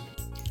use.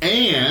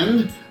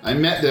 And I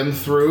met them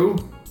through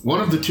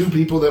one of the two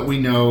people that we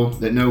know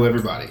that know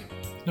everybody.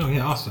 Oh,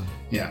 yeah, awesome.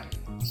 Yeah.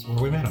 That's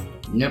where we met them.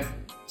 Yep.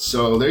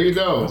 So there you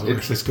go. We're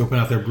actually scoping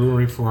out their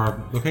brewery for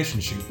our location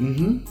shoot.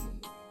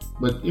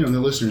 But, you know, the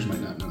listeners might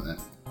not know that.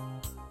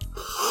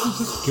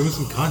 Just give us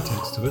some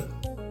context to it.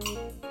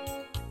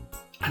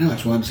 I know,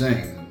 that's what I'm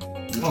saying.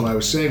 That's why I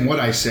was saying what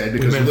I said, We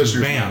because the met through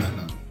listeners might BAM. not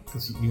know.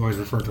 Because you always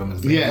refer to them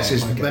as BAM. Yes,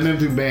 it's, I Podcast. met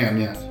through BAM,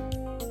 yes.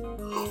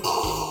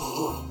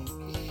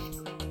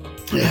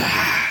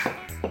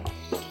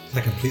 Is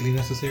that completely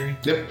necessary?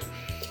 Yep.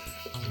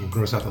 We'll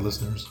gross out the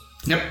listeners.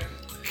 Yep.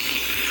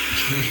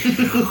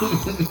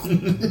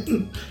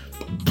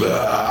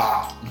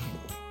 Bah.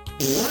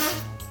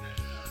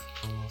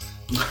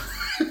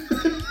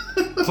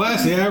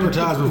 Classy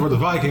advertisement for the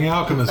Viking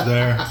Alchemist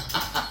there.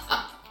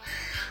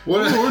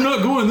 What? Oh, we're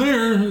not going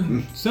there.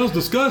 Sounds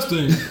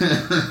disgusting.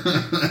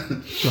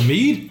 The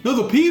mead? No,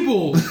 the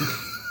people. I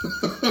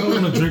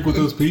don't want to drink with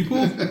those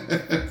people.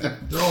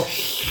 They're all...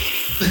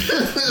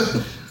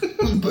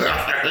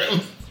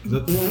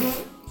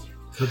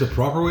 Is that the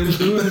proper way to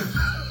do it?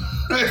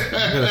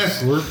 gotta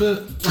slurp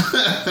it?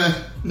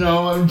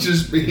 No, I'm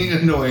just being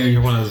annoying.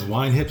 You're one of those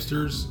wine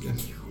hipsters?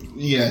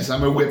 Yes,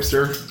 I'm a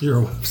whipster.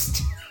 You're a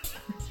whipster.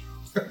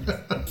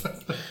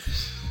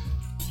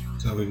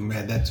 So we can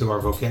add that to our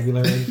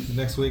vocabulary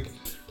next week.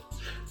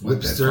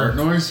 What, that fart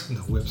noise? No,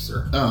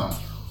 whipster. Oh.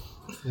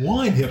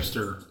 Wine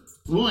hipster.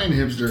 Wine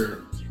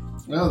hipster.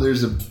 Well,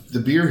 there's the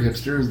beer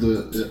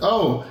hipster.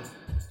 Oh.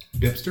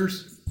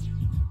 Bipsters?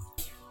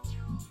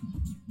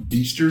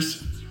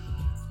 Beasters?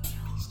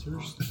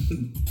 Beasters?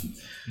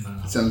 No.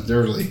 Sounds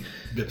dirty.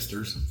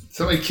 Bipsters.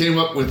 Somebody came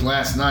up with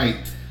last night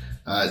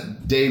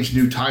Dave's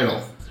new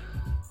title.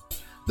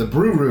 The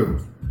Brew-Roo.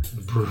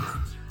 The brew.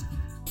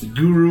 The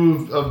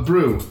guru of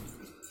brew.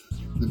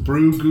 The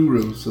brew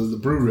guru. So the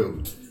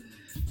Brew-Roo.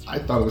 I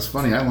thought it was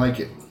funny. I like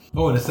it.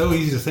 Oh, and it's so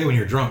easy to say when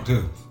you're drunk,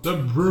 too. The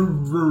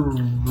brew.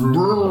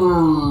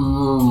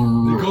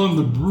 They call him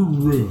the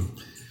brew.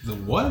 The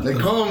what? They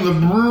call him the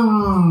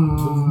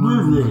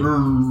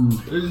brew.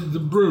 The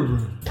brew.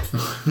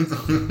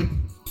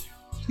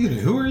 Excuse me,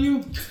 who are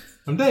you?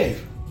 I'm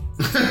Dave.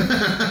 He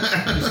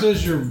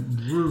says you're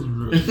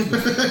brew.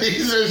 He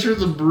says you're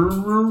the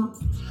brewer.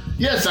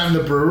 Yes, I'm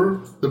the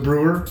brewer. The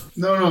brewer.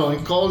 No,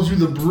 he calls you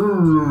the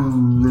brewer.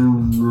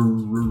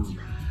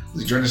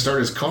 Is he trying to start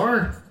his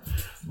car?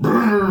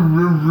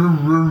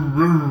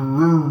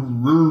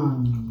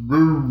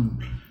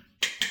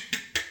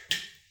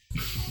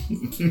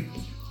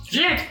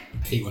 Shit! I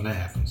hate when that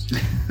happens.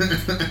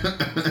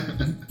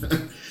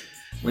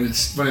 when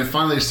it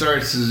finally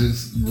starts,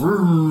 it's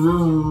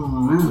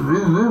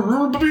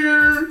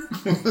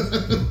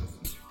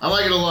I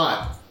like it a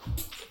lot.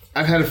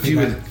 I've had a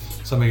few.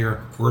 Some of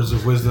your words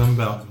of wisdom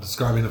about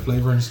describing the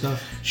flavor and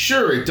stuff.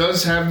 Sure, it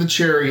does have the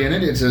cherry in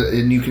it.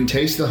 And you can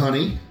taste the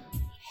honey.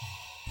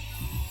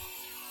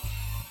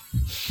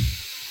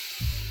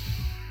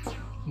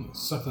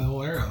 Suck the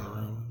whole air out of the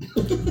room.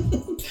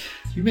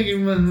 You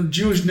making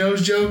Jewish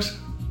nose jokes?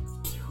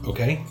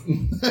 Okay.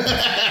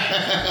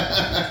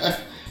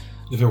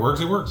 If it works,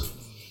 it works.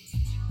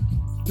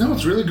 No,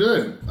 it's really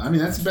good. I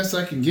mean, that's the best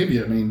I can give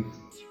you. I mean,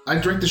 I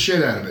drink the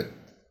shit out of it.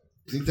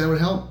 Think that would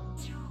help?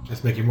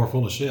 Let's make you more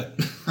full of shit.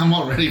 I'm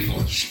already full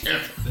of shit.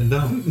 And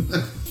don't.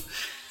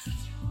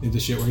 Leave the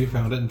shit where you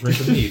found it and drink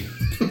the mead.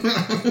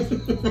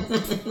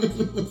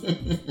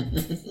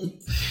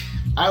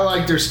 I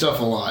like their stuff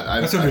a lot.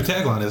 That's your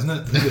tagline, isn't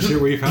it? Leave the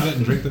shit where you found it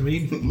and drink the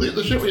mead? Leave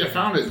the shit where you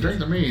found it and drink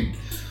the mead.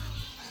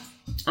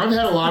 I've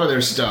had a lot of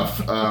their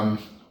stuff.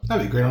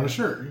 That'd be great on a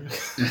shirt.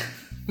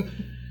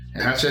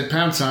 Hashtag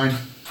pound sign.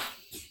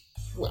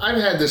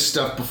 I've had this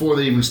stuff before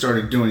they even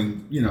started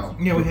doing,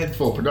 we had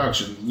full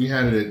production. We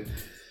had it at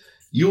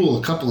Yule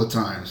a couple of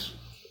times.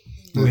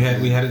 We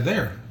had it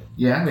there.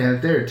 Yeah, we had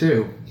it there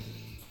too.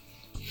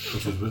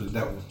 Which was really I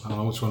don't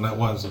know which one that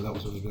was, but that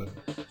was really good.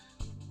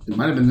 It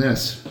might have been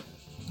this.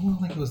 I don't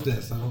think it was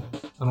this. I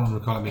don't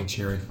recall it being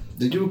cherry.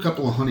 They do a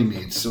couple of honey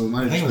meads, so it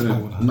might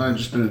have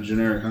just been a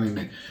generic honey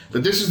mead.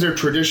 But this is their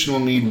traditional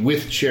mead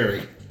with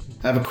cherry.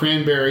 I have a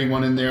cranberry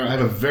one in there. I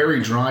have a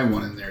very dry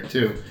one in there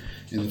too,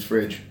 in the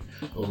fridge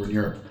over in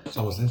Europe. It's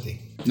almost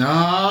empty.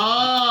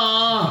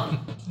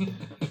 Ah,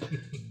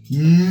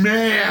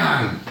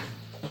 man!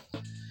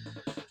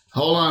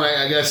 Hold on,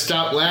 I gotta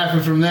stop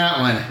laughing from that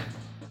one.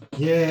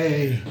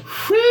 Yay!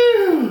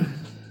 Whew!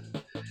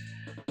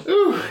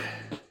 Ooh.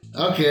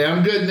 Okay,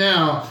 I'm good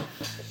now.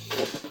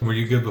 Were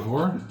you good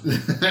before?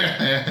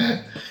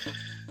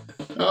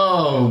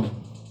 Oh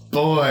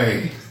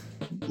boy!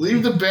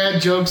 Leave the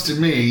bad jokes to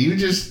me. You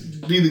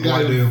just be the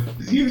guy. You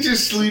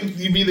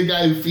be the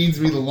guy who feeds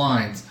me the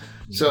lines.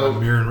 So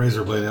mirror and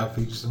razor blade out,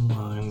 feature some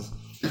lines.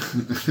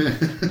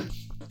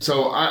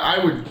 So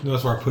I would.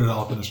 That's where I put it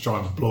all up in a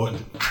straw and blow it.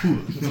 Out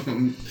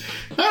of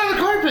the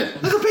carpet.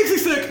 There's a pixie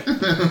stick.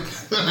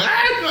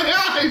 My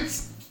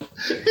eyes.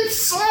 It's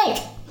salt.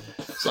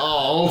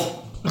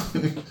 Salt.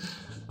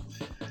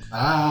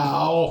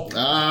 Ow.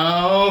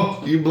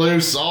 Oh, you blew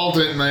salt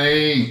at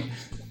me.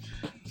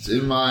 It's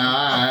in my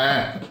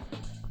eye.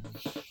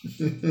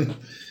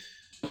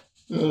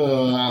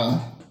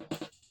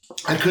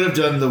 I could have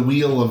done the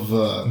wheel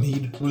of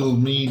mead. Wheel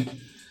of mead.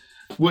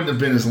 Wouldn't have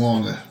been as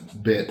long a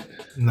bit.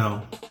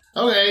 No.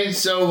 Okay,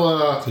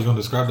 so you gonna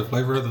describe the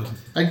flavor of the?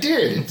 I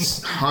did.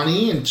 It's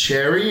honey and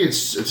cherry. It's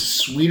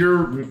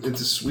sweeter. It's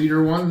a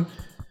sweeter one,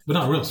 but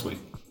not real sweet.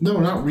 No,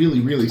 not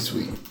really, really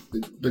sweet.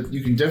 But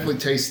you can definitely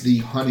taste the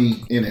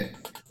honey in it.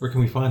 Where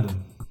can we find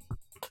them?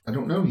 I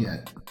don't know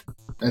yet.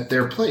 At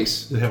their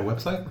place. Do they have a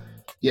website?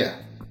 Yeah.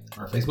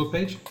 Our Facebook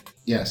page?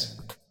 Yes.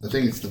 I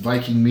think it's the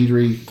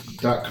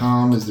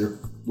VikingMeadery.com is their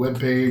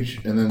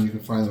webpage, and then you can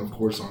find them, of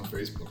course, on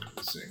Facebook.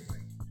 The same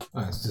thing.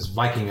 Oh, it's just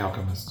Viking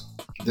Alchemist.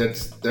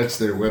 That's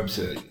their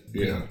website.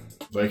 Yeah.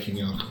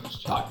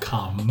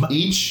 VikingAlchemist.com.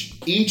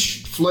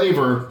 Each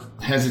flavor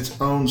has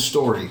its own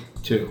story,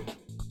 too.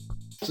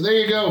 So there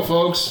you go,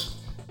 folks.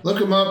 Look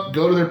them up.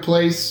 Go to their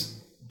place.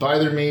 Buy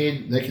their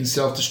mead. They can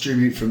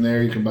self-distribute from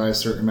there. You can buy a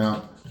certain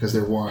amount because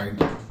they're wine,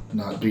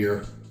 not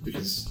beer.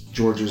 Because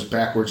Georgia's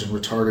backwards and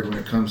retarded when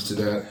it comes to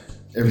that.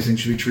 Everything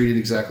should be treated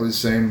exactly the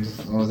same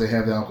as long as they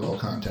have the alcohol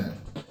content.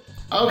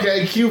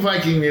 Okay, cue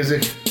Viking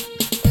music.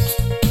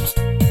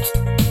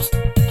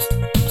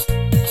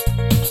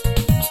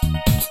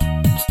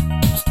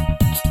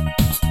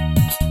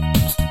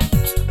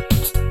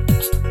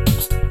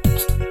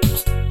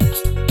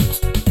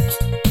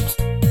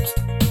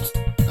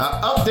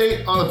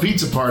 Update on the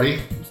pizza party.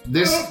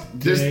 This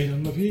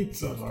On the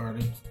pizza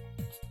party.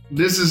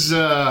 This is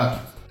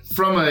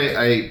from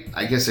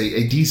I guess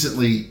a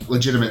decently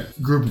legitimate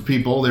group of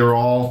people. They were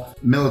all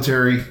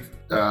military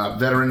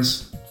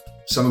veterans.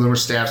 Some of them were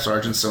staff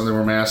sergeants. Some of them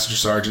were master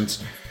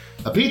sergeants.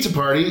 A pizza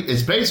party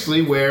is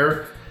basically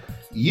where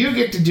you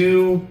get to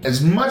do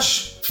as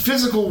much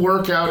physical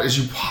workout as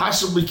you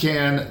possibly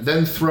can,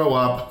 then throw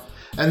up,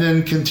 and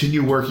then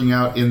continue working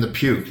out in the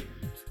puke.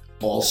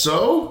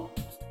 Also,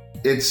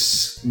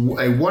 it's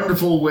a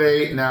wonderful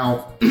way.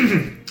 Now,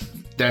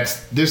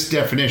 that's this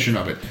definition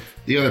of it.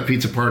 The other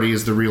pizza party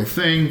is the real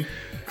thing,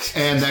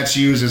 and that's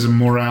used as a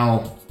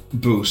morale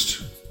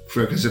boost.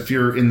 Because if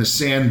you're in the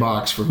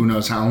sandbox for who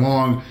knows how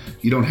long,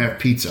 you don't have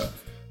pizza,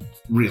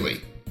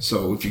 really.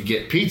 So if you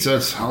get pizza,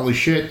 it's holy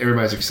shit,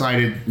 everybody's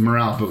excited,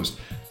 morale boost.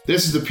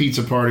 This is the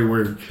pizza party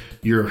where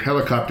your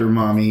helicopter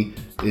mommy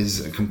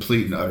is a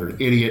complete and utter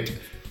idiot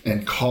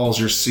and calls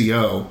your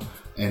CO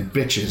and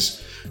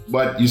bitches.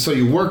 But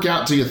you work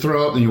out till you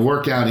throw up, then you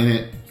work out in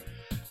it,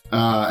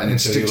 and it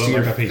sticks to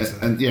your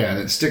and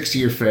it sticks to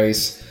your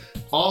face.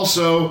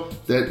 Also,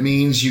 that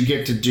means you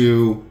get to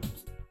do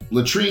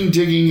latrine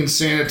digging and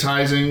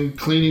sanitizing,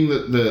 cleaning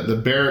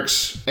the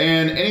barracks,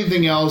 and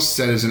anything else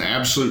that is an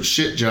absolute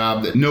shit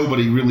job that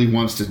nobody really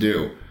wants to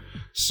do.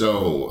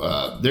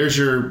 So there's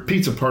your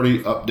pizza party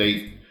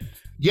update.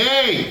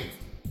 Yay!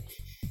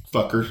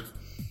 Fuckers.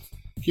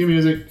 Cue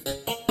music.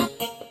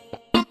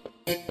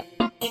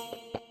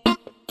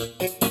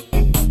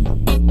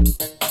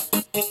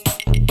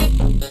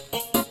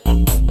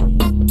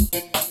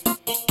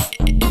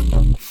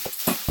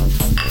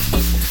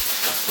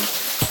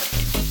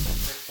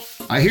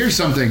 I hear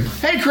something.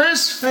 Hey,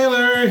 Chris. Hey,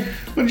 Larry.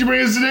 What'd you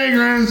bring us today,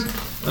 Chris?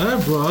 I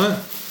brought...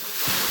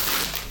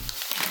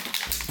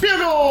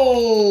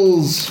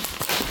 Bugles!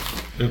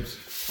 Oops.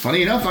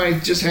 Funny enough, I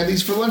just had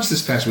these for lunch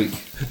this past week.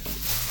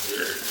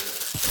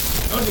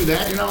 Don't do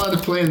that. You're not allowed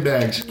to play in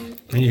bags.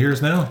 Can you hear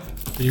us now?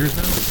 Can you hear us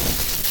now?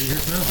 Can you hear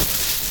us now?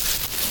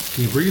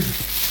 Can you breathe?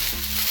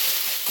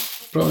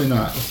 Probably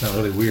not. That sounds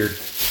really weird.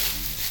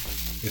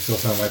 It still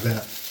sounds like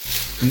that.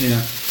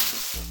 Yeah.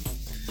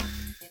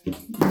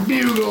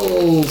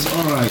 Bugles!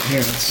 Alright, here,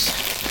 let's...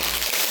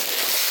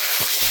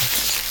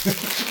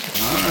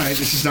 Alright,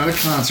 this is not a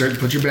concert.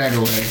 Put your bag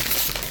away.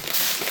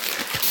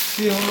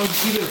 See,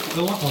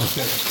 the lump on the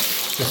set.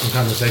 Got some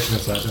condensation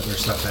inside. I better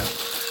stuff that.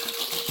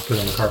 Put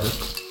it on the carpet.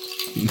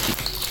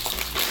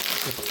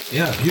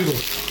 Yeah,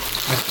 bugles.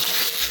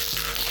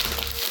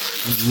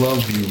 I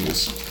love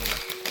bugles.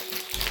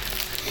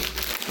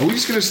 Are we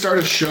just going to start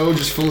a show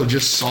just full of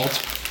just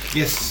salt?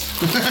 Yes.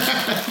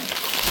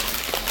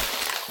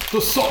 The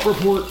salt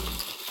report.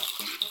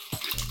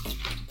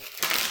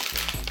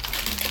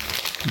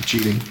 I'm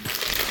cheating.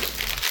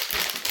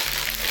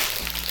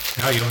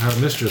 Now you don't have a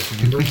mistress,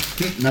 remember?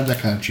 Not that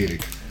kind of cheating.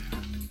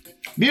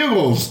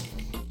 Bugles!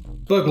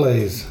 Bug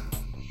lays.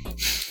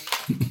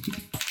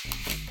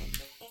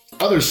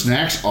 Other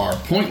snacks are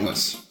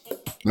pointless.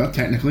 Well,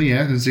 technically,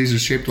 yeah, because these are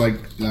shaped like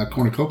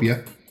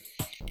cornucopia.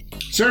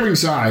 Serving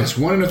size,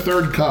 1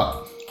 1/3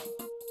 cup.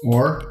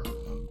 Or,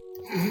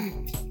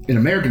 in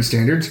American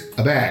standards,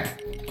 a bag.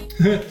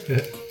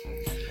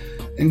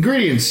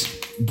 Ingredients.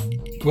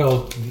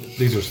 Well,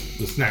 these are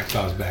the snack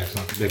size bags,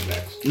 not the big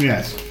bags.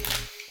 Yes.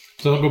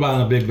 So don't go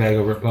buying a big bag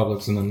over at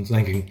Publix and then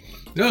thinking,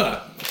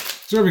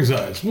 serving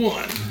size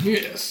 1,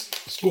 yes,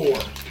 score.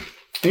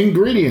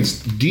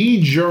 Ingredients.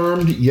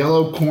 De-germed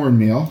yellow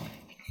cornmeal.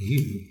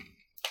 Ew.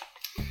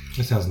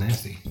 That sounds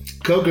nasty.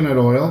 Coconut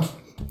oil.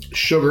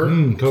 Sugar.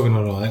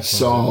 Coconut oil. That's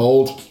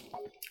Salt.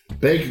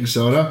 Baking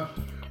soda.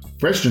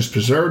 Freshness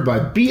preserved by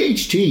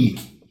BHT.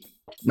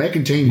 May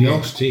contain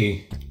milk.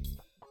 BHT.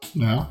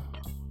 No.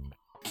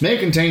 May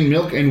contain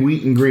milk and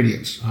wheat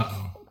ingredients. Uh-oh.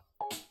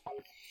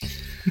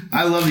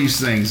 I love these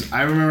things.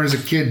 I remember as a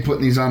kid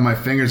putting these on my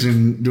fingers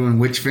and doing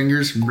witch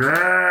fingers.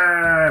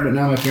 But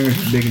now my fingers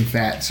are big and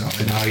fat, so.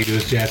 And all you do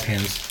is jazz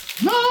hands.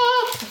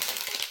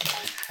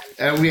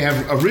 We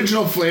have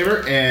original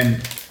flavor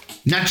and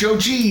nacho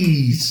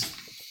cheese.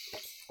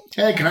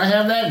 Hey, can I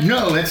have that?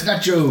 No, that's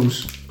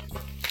nachos.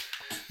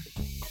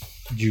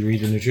 Did you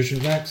read the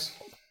nutrition facts?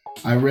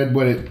 I read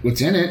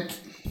what's in it.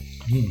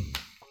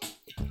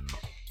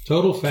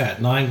 Total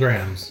fat, 9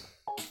 grams.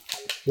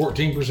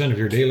 14% of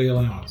your daily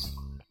allowance.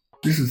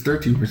 This is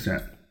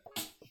 13%.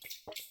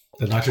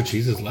 The nacho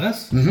cheese is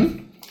less?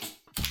 Mm-hmm.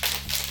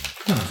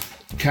 Huh.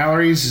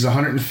 Calories is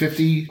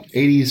 150.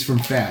 80 is from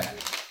fat.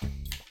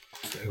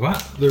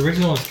 What? The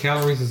original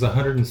calories is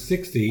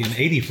 160 and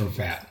 80 from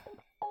fat.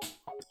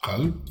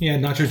 Oh? You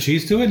add nacho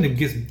cheese to it and it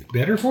gets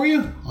better for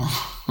you?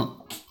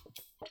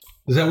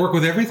 Does that work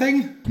with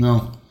everything?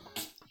 No.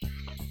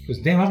 Because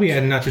damn, I'll be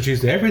adding nacho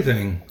cheese to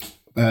everything.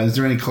 Is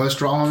there any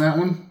cholesterol on that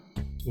one?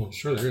 Well,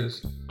 sure there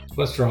is.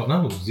 Cholesterol,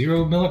 no,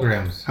 0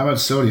 milligrams. How about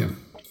sodium?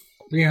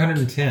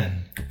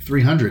 310.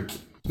 300.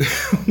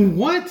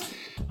 What?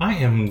 I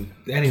am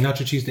adding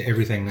nacho cheese to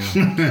everything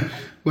now.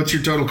 What's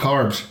your total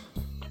carbs?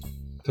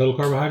 Total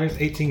carbohydrates,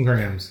 18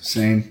 grams.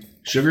 Same.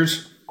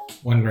 Sugars?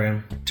 1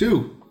 gram.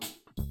 2.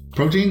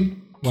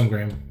 Protein? 1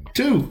 gram.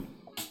 2.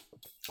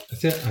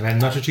 That's it. I've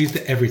added nacho cheese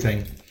to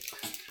everything.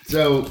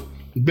 So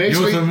You know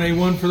basically, what's on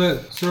A1 for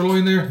that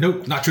sirloin there?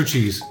 Nope, nacho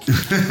cheese.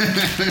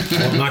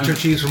 I want nacho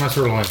cheese for my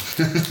sirloin.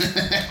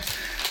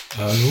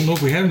 No,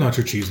 we have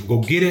nacho cheese. We'll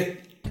go get it.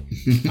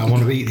 I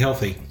want to eat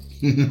healthy.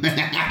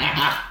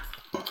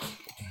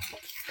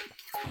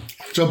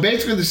 so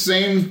basically the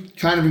same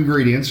kind of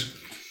ingredients.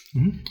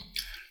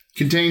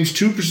 Contains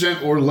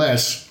 2% or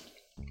less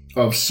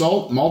of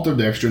salt,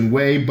 maltodextrin,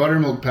 whey,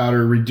 buttermilk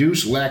powder,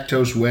 reduced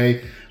lactose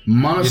whey,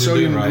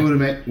 monosodium right.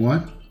 glutamate.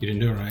 What? You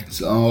didn't do it right.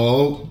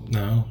 So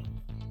No.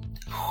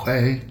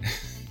 whey.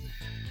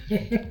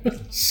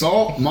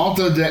 Salt,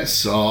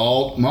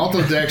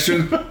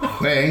 maltodextrin,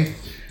 whey,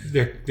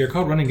 They're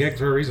called running gags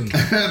for a reason.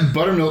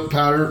 buttermilk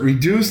powder,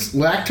 reduced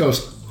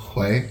lactose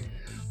whey,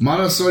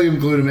 monosodium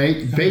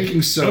glutamate, baking How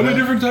many soda,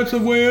 different types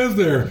of whey is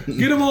there?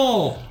 Get them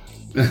all.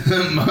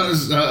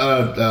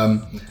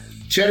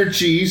 cheddar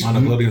cheese.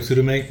 Monoglodium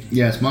pseudomate.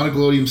 Yes,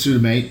 monoglodium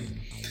pseudomate,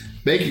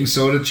 baking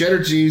soda,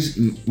 cheddar cheese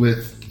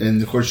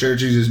and of course cheddar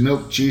cheese is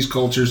milk, cheese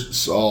cultures,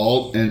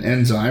 salt, and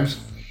enzymes.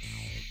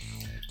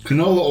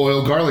 Canola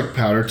oil, garlic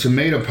powder,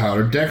 tomato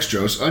powder,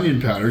 dextrose,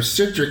 onion powder,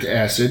 citric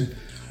acid,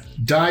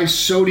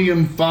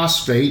 disodium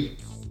phosphate,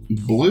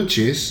 blue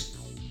cheese,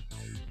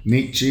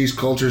 meat, cheese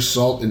cultures,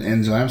 salt, and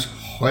enzymes,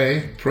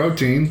 whey,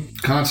 protein,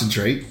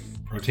 concentrate.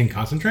 Protein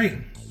concentrate.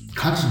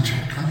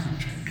 Concentrate.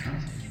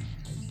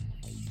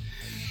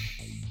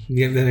 You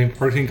get the name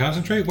protein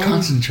concentrate?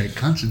 Concentrate.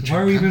 Why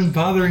are we even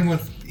bothering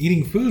with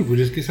eating food? We'll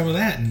just get some of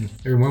that, and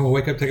everyone will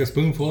wake up, take a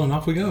spoonful, and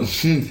off we go.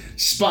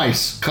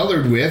 Spice,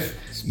 colored with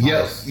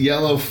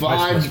yellow Nice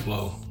 5.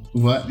 flow.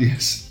 What?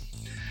 Yes.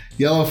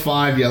 Yellow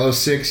 5, yellow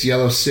 6,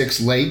 yellow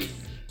 6 lake,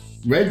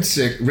 red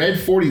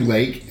 40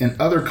 lake, and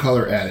other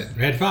color added.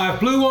 Red 5,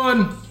 blue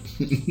 1.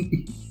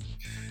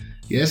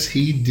 Yes,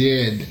 he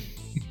did.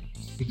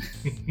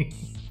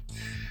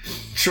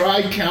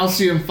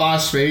 Tricalcium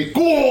phosphate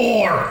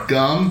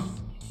gum.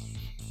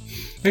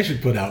 They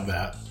should put out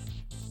that.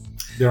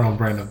 Their own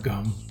brand of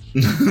gum.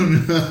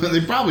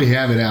 They probably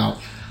have it out.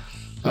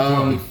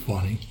 Probably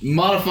funny.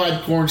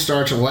 Modified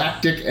cornstarch,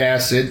 lactic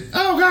acid.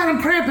 Oh God,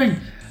 I'm cramping.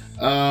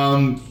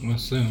 Well,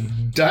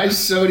 soon.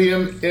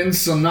 Disodium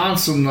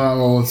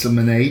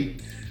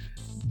insonancinate,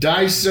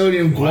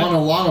 disodium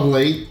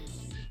guanylate,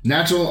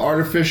 natural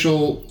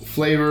artificial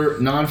flavor,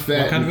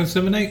 non-fat. What kind of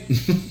inseminate?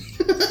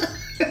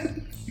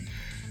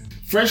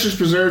 Fresh is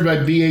preserved by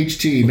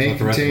BHT. May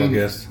the rest of our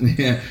guests.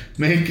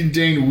 may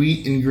contain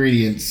wheat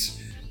ingredients.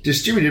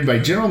 Distributed by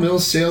General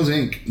Mills Sales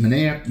Inc.,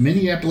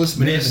 Minneapolis,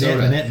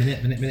 Minnesota.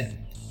 Minute.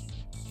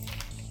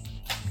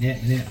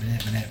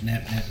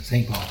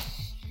 St. Paul.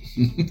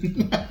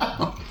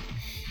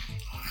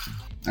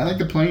 I like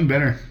the plain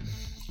better.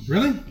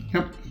 Really?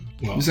 Yep.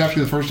 Well, This is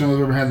actually the first time I've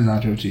ever had the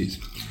nacho cheese.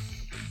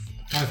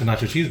 I like the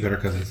nacho cheese better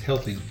because it's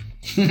healthy.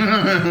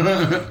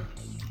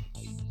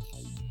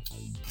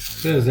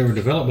 Says they were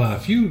developed by a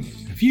huge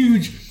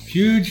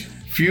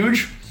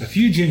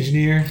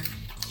engineer,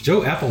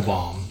 Joe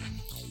Applebaum.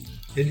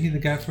 Isn't he the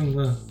guy from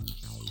the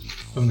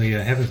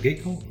Heaven's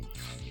Gate cult?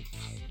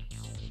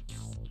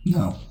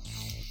 No.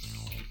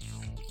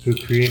 Who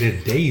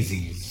created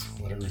daisies,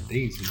 whatever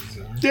daisies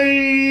are.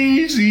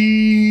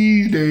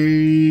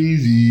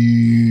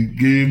 Daisy,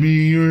 give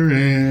me your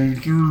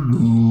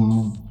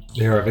answer.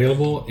 They are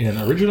available in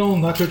original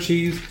nacho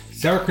cheese,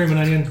 sour cream and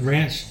onion,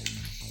 ranch,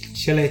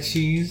 chile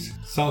cheese,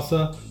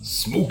 salsa,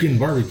 smoking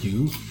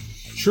barbecue,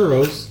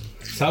 churros,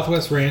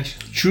 Southwest ranch,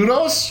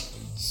 Churros?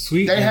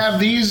 sweet They have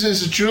these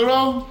as a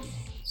churro?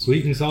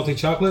 sweet and salty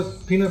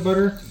chocolate, peanut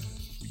butter,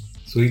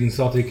 sweet and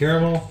salty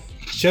caramel,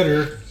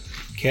 cheddar,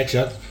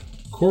 ketchup,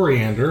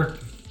 coriander,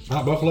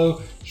 hot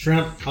buffalo,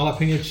 shrimp,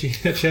 jalapeno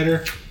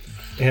cheddar,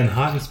 and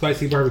hot and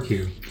spicy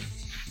barbecue.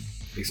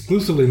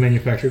 Exclusively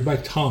manufactured by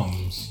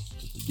Tom's.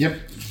 Yep.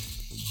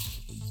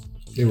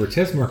 They were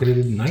test marketed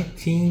in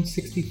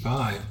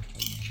 1965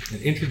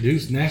 and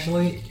introduced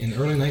nationally in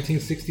early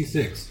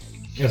 1966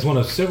 as one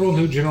of several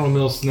new General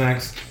Mills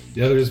snacks,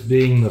 the others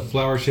being the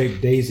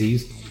flower-shaped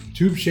daisies,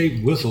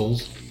 tube-shaped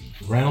whistles,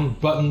 round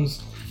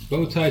buttons,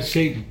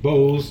 bow-tie-shaped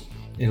bows,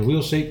 and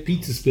wheel-shaped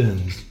pizza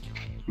spins.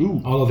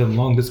 Ooh, All of them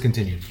long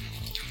discontinued.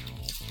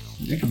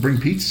 they could bring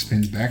pizza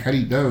spins back. I'd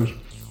eat those.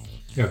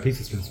 Yeah,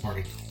 pizza spins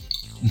party.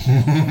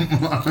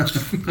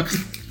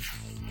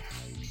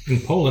 In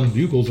Poland,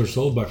 bugles are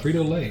sold by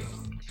Frito-Lay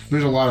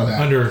There's a lot of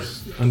that.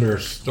 under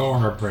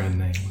Star brand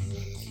name.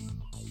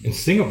 In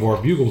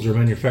Singapore, bugles are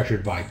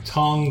manufactured by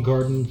Tong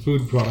Garden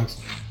Food Products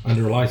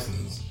under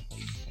license.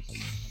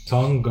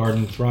 Tong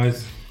Garden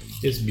fries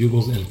its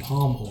bugles in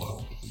palm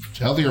oil. It's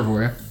healthier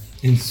for you.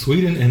 In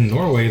Sweden and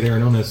Norway, they are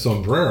known as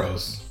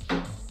sombreros.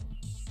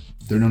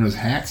 They're known as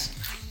hats.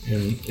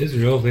 In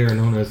Israel, they are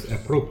known as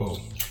apropos.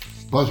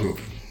 Buzzword.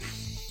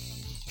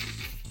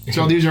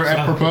 So these are In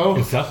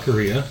apropos? South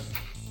Korea,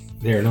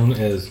 they are known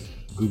as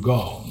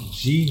gugal.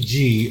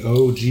 G-G-O-G-G-A-L.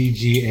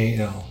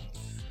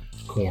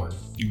 Corn.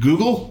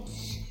 Google?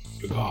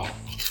 Gugal.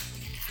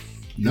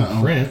 In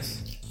No.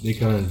 France, they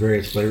come in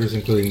various flavors,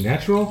 including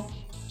natural,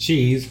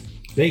 cheese,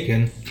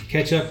 bacon,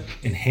 ketchup,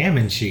 and ham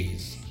and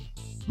cheese.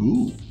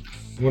 Ooh.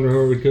 I wonder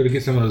where we'd go to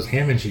get some of those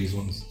ham and cheese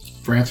ones.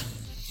 France.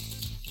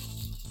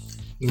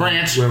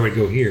 France. Where would we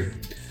go here?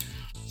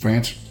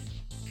 France.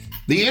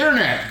 The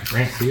internet.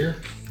 France here?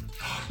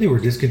 They were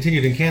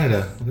discontinued in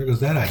Canada. Well, there goes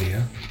that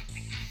idea.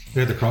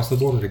 They had to cross the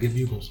border to get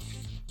bugles.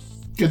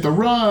 Get the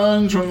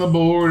runs from the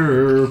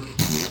border.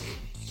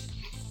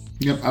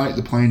 Yep, I like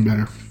the plain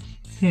better.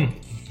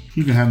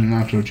 You can have the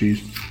nacho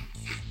cheese.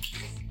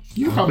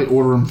 You can probably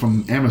order them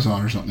from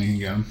Amazon or something and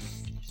get them.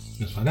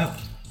 Let's find out.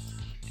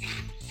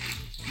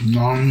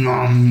 Nom,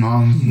 nom,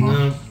 nom, nom.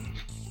 No.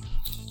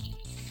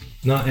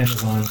 Not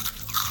Amazon.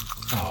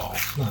 Oh,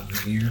 not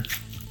here.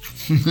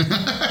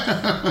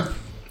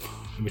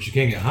 But you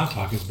can get Hot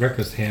Pockets,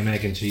 breakfast ham,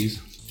 egg, and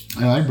cheese.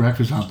 I like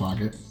breakfast Hot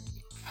Pocket.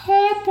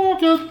 Hot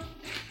Pocket.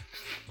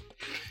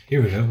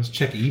 Here we go. Let's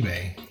check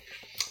eBay.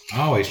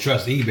 I always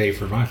trust eBay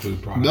for my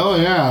food products. Oh,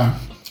 yeah.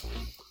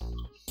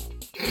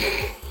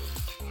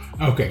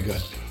 Okay,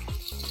 good.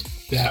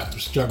 That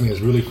struck me as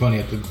really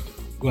funny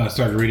when I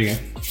started reading it.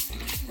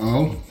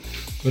 Oh.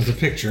 There's a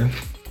picture.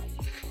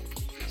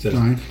 It says,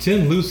 Right.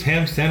 10 loose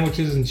ham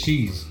sandwiches and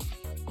cheese.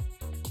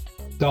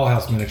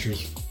 Dollhouse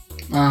miniatures.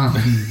 When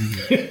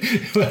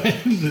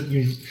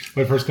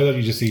it first comes up,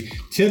 you just see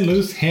 10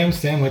 loose ham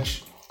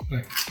sandwich.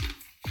 Like,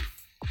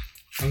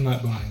 I'm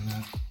not buying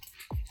that.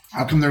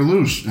 How come they're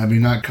loose? Have you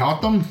not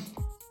caught them?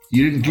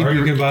 You didn't keep Or you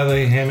your can buy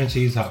the ham and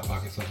cheese Hot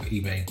Pockets off of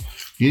eBay.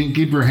 you didn't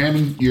keep your ham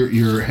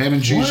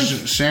and cheese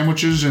What?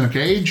 sandwiches in a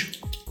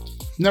cage?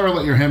 Never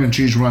let your ham and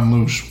cheese run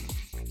loose.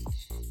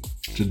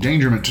 It's a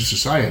endangerment to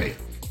society.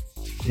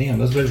 Damn,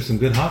 those better be some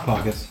good Hot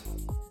Pockets.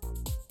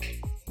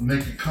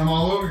 Make it come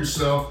all over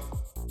yourself.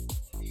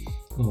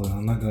 Oh,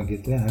 I'm not gonna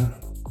get that.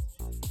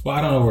 Well,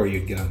 I don't know where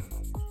you'd get them.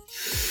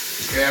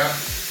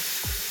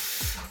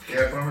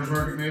 Cat farmers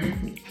market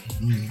maybe?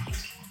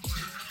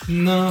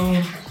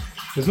 No,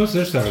 because most of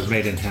their stuff is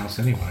made in house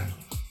anyway.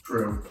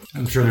 True.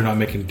 I'm sure they're not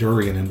making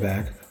durian in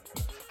back.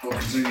 Well,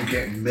 considering you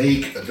can't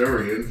make a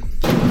durian,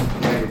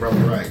 yeah, you're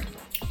probably right.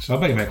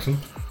 Somebody makes them.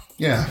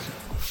 Yeah.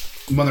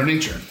 Mother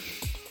Nature.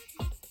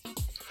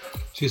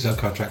 She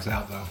subcontracts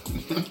out though.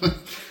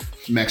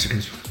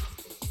 Mexicans.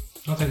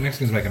 I don't think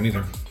Mexicans make them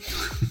either.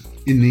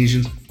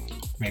 Indonesians.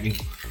 Maybe.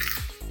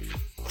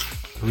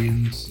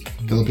 Koreans.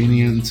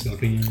 Filipinians.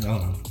 Philippines. I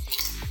don't know.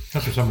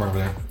 That's from somewhere over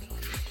there.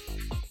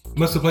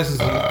 Most of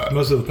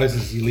the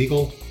places it's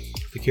illegal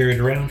to carry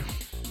it around.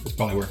 That's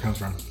probably where it comes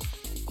from.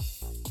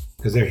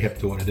 Because they're hip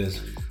to what it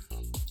is.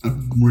 A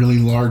really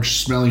large,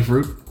 smelly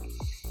fruit.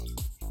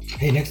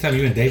 Hey, next time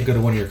you and Dave go to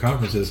one of your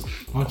conferences,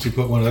 why don't you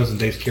put one of those in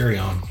Dave's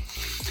carry-on?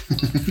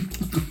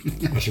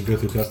 I should go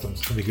through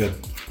customs. That'd be good.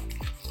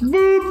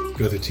 Boop.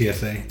 Go through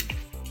TSA.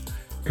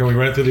 Can we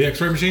run it through the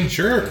X-ray machine?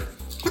 Sure.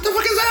 What the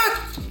fuck is that?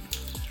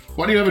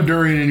 Why do you have a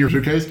durian in your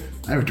suitcase?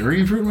 I have a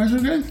durian fruit in my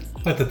suitcase?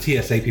 But the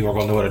TSA people are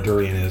going to know what a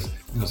durian is.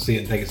 They'll see it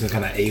and think it's some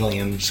kind of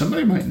alien.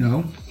 Somebody might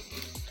know.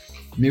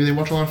 Maybe they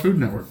watch a lot of Food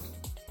Network.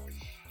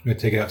 I'm going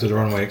to take it out to the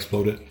runway,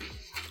 explode it.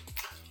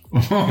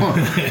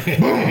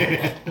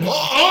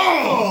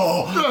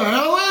 Oh! What the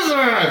hell is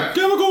that?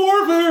 Chemical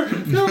warfare!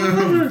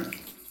 Chemical warfare!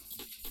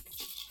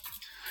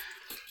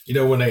 You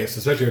know, when they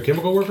suspect you of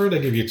chemical warfare, they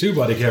give you 2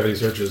 body cavity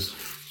searches.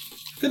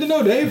 Good to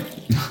know, Dave.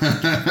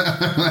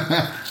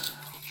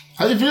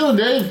 How you feeling,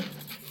 Dave?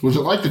 Was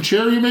it like the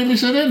chair you made me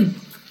sit in?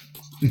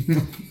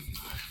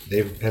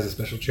 Dave has a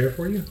special chair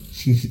for you?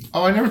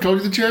 Oh, I never told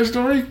you the chair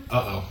story?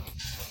 Uh-oh.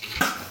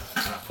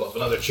 I'll pull up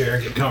another chair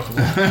and get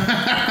comfortable.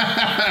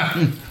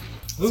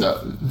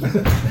 So,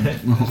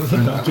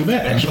 Not too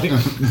bad, actually.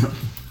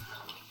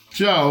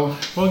 So,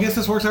 Well, I guess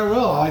this works out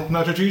well. I like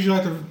nacho cheese, you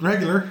like the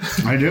regular.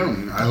 I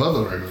do. I love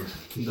the regular.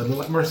 Doesn't look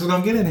like Marissa's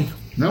going to get any.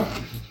 Nope.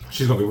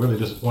 She's going to be really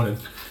disappointed.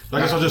 I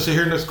guess I'll just sit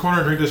here in this corner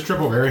and drink this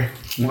triple berry.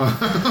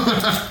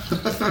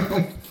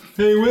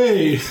 Hey,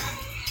 wait.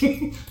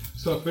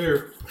 It's not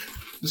fair.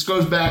 This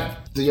goes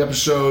back to the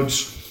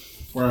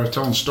episodes where I was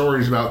telling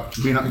stories about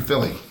being up in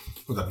Philly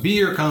For the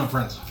beer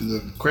conference. to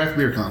the craft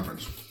beer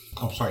conference.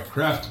 Oh, sorry,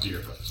 craft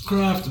beer.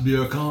 Craft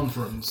beer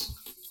conference.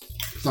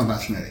 It's not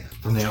fascinating.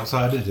 From the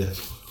outside, it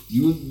is.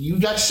 You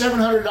got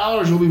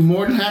 $700. We'll be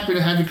more than happy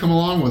to have you come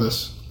along with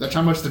us. That's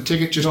how much the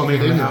ticket just Don't mean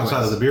came from in the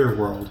outside of the beer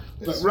world.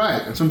 But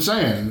right, that's what I'm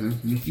saying.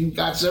 If you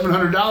got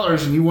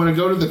 $700 and you want to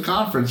go to the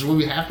conference, we'll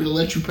be happy to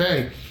let you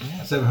pay.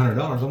 Yeah,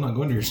 $700. I'm not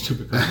going to your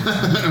stupid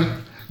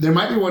conference. There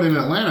might be one in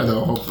Atlanta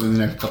though, hopefully in the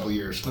next couple of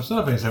years. I'm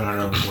still paying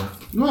 $700 for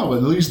it. No, but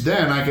at least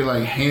then I could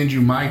like hand you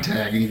my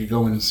tag and you could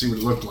go in and see what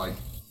it looked like.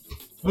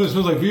 Oh, it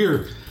smells like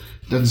beer.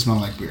 Doesn't smell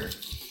like beer.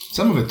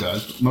 Some of it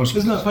does, but most of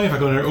It's it not doesn't. funny if I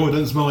go in there, oh, it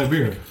doesn't smell like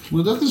beer.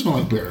 Well, it doesn't smell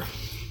like beer.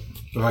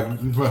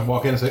 If I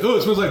walk in and say, oh,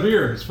 it smells like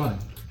beer, it's fine.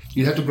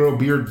 You'd have to grow a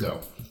beard though.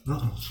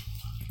 Uh-uh.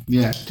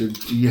 Yeah,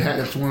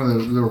 that's one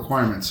of the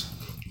requirements.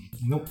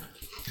 Nope.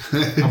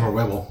 I'm a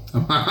rebel.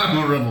 I'm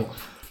a rebel.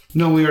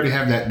 No, we already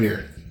have that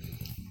beer.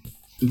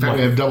 In fact,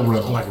 we have double I'm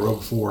rebel. like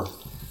Rogue 4.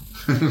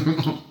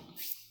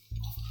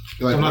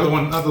 Like I'm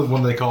not the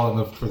one they call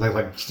it for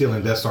like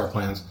stealing Death Star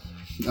plans.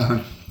 Uh-huh.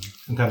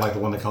 I'm kind of like the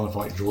one they call it for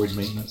like droid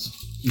maintenance.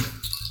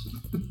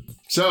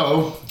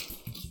 So,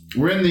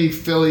 we're in the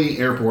Philly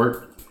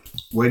airport,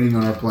 waiting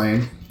on our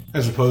plane.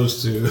 As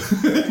opposed to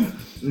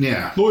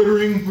Yeah.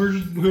 loitering. We're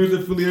at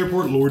the Philly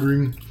airport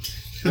loitering.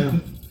 Yeah.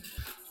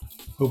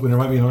 Hoping there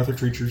might be an Arthur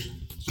Treachers.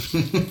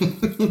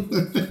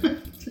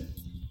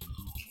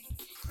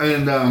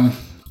 And,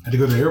 Had to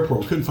go to the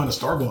airport. We couldn't find a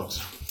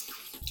Starbucks.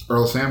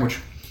 Earl Sandwich.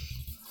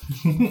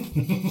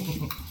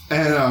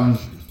 And,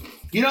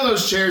 you know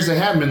those chairs, they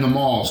have them in the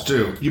malls,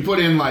 too. You put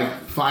in like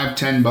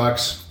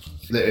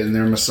 $5-10 in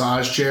their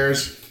massage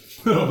chairs.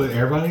 With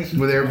Air Bunnies?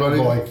 With Air Bunnies?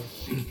 Boy.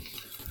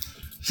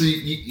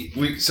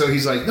 So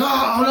he's like,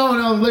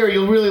 no, Larry,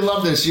 you'll really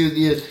love this.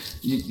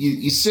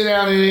 You sit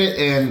down in it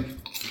and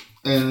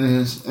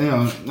it's, you know,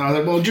 I was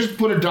like, well, just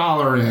put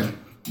 $1 in.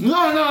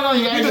 No,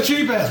 you Get gotta the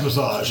cheap ass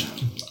massage.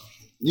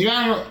 you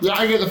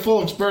gotta get the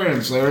full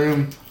experience,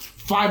 Larry.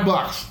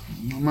 $5.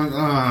 I'm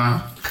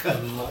like,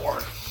 Good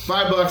Lord.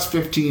 $5,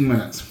 15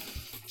 minutes.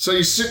 So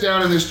you sit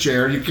down in this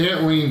chair. You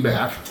can't lean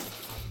back.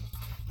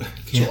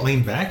 Can't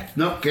lean back?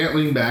 Nope, can't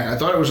lean back. I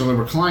thought it was a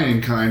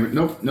reclining kind, but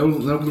nope, no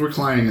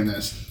reclining in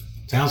this.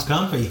 Sounds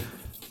comfy.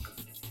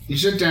 You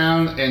sit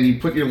down and you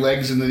put your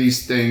legs into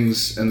these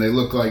things, and they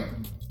look like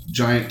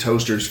giant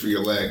toasters for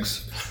your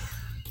legs.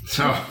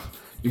 So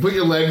you put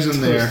your legs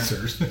in there.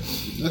 Toasters.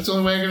 That's the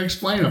only way I can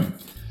explain them.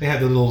 They have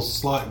the little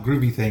slot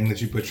groovy thing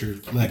that you put your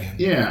leg in.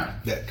 Yeah,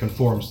 That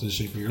conforms to the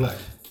shape of your leg.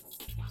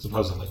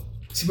 Supposedly.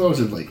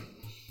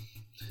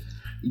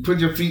 You put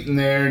your feet in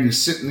there, and you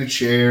sit in the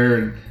chair,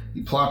 and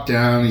you plop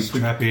down. You put,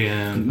 Strap you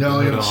in. no,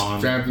 put it you on.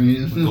 strap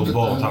you. With a little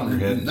ball on top of your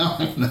head. No.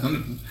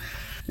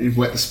 And you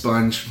wet the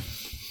sponge.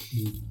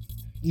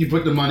 You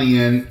put the money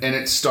in, and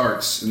it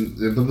starts. And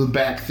the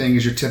back thing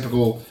is your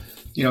typical,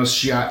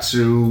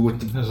 shiatsu with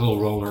the. There's a little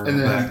roller. And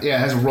then, back. it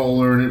has a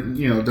roller, and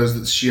it, does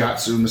the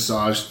shiatsu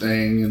massage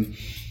thing, and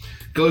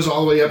goes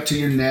all the way up to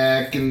your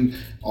neck and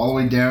all the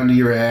way down to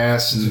your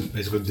ass. And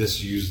Basically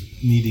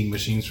disused kneading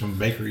machines from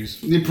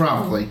bakeries.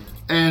 probably.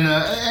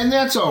 And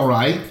that's all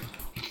right.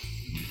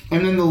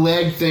 And then the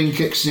leg thing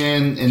kicks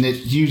in, and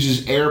it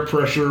uses air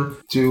pressure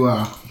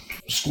to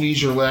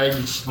squeeze your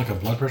legs. Like a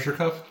blood pressure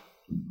cuff?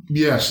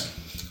 Yes.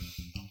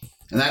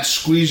 And that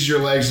squeezes your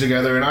legs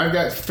together, and I've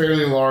got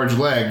fairly large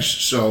legs,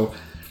 so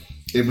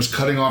it was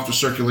cutting off the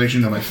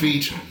circulation to my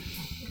feet.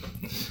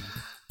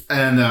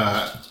 And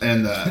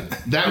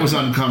that was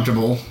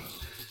uncomfortable.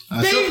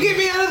 Dave, get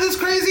me out of this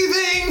crazy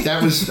thing!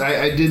 That was,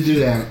 I did do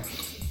that.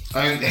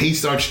 And he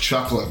starts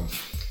chuckling.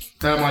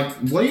 And I'm like,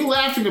 what are you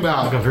laughing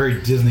about? Like a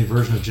very Disney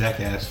version of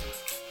Jackass.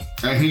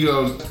 And he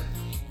goes,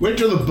 wait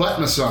till the butt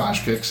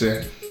massage kicks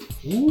in.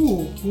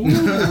 Ooh.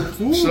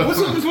 So-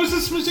 What's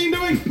this machine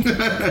doing?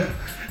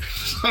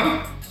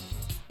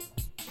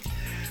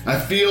 I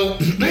feel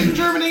Made in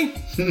Germany.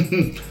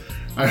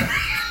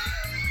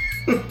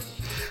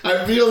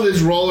 I feel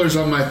these rollers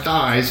on my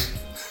thighs.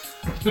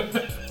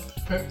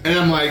 And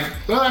I'm like,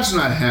 well, that's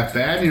not half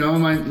bad.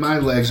 My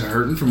legs are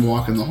hurting from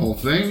walking the whole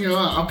thing.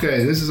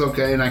 Okay, this is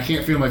okay. And I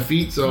can't feel my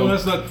feet, so. Well,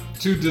 that's not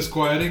too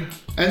disquieting.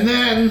 And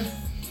then,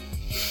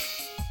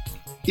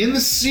 in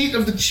the seat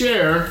of the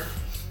chair,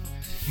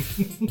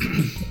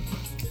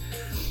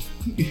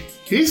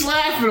 he's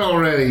laughing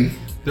already.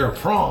 There are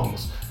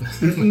prongs.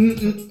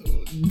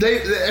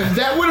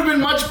 That would have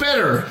been much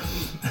better.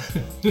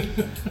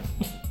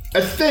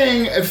 A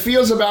thing, it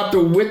feels about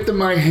the width of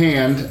my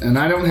hand, and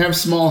I don't have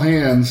small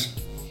hands,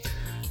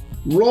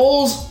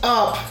 rolls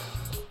up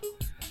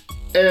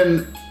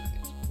and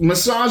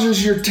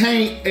massages your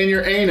taint and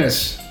your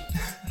anus.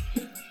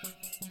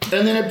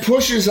 And then it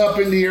pushes up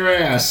into your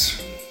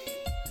ass.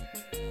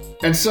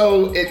 And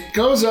so it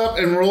goes up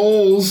and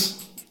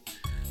rolls.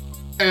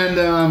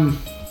 And,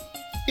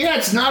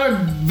 it's not a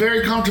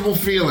very comfortable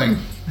feeling.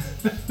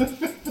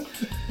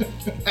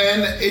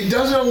 And it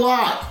does it a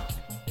lot.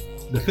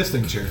 The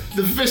fisting chair.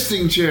 The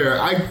fisting chair.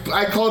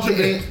 I call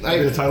it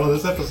The title of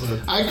this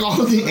episode. I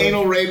call it the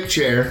anal rape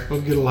chair.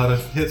 We'll get a lot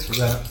of hits for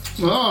that.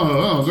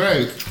 Oh,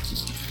 great.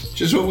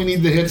 Just what we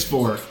need the hits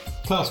for.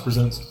 Klaus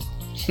presents.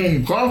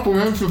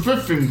 Compliments for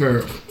fisting chair.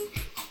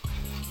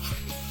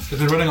 It's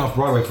been running off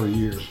Broadway for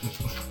years.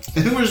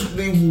 It was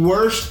the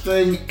worst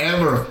thing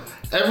ever.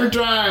 Every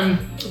time,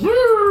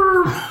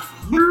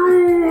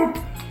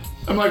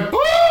 I'm like,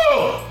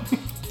 oh!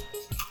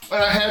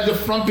 And I had the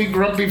frumpy,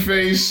 grumpy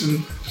face,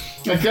 and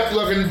I kept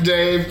looking at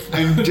Dave,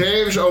 and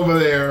Dave's over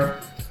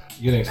there.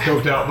 Getting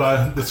scoped out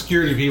by the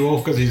security people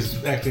because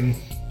he's acting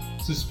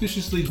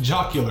suspiciously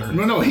jocular.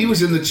 No, he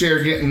was in the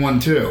chair getting one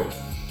too.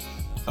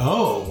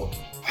 Oh.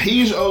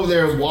 He's over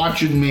there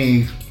watching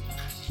me,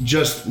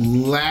 just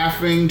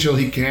laughing till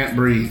he can't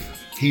breathe.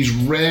 He's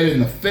red in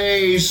the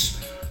face.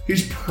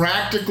 He's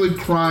practically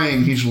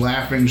crying. He's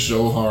laughing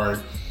so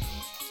hard.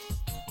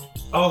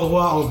 All the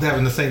while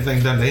having the same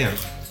thing done to him.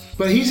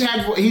 But he's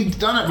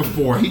done it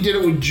before. He did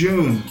it with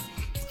June.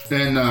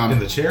 And In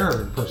the chair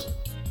or in person?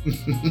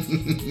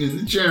 in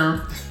the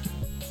chair.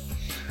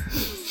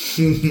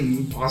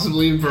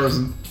 Possibly in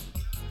person.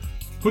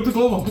 Put the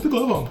glove on. Put the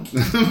glove on.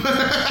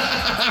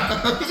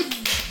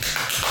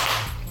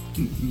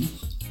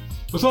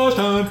 Massage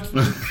time.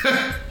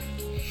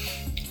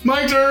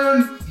 My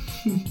turn.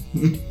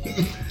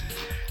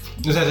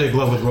 This has a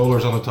glove with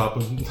rollers on the top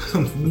of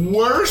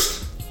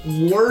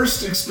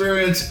Worst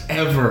experience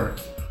ever.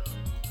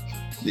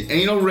 The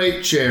anal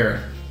rape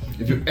chair.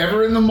 If you're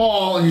ever in the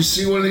mall and you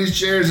see one of these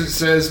chairs that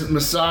says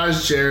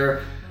massage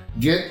chair,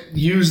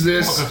 use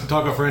this.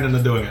 Talk a friend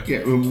into doing it.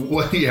 Yeah,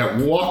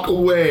 walk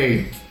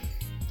away.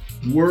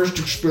 Worst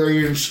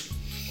experience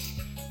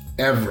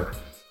ever.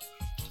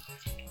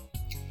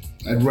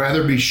 I'd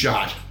rather be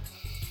shot.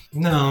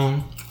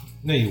 No,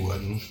 you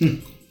wouldn't.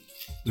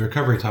 The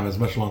recovery time is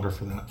much longer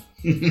for that.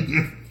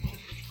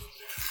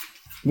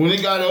 When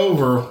it got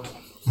over,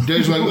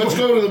 Dave's like, let's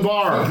go to the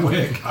bar. When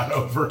it got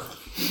over.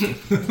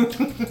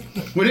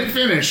 When it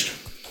finished,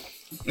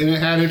 and it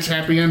had its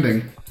happy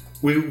ending,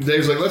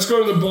 Dave's like, let's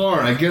go to the bar.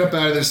 And I get up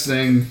out of this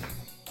thing,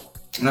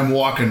 and I'm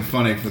walking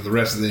funny for the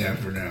rest of the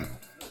afternoon.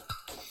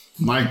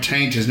 My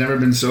taint has never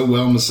been so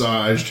well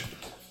massaged.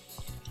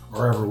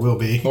 Or ever will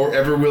be. Or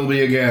ever will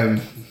be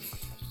again.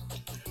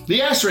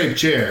 The Ass Rape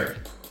Chair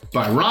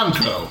by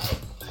Ronco.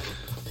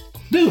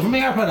 New from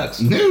AR Products.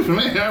 New from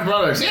AR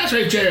Products. The Ass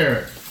Rape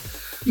Chair.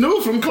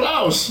 New from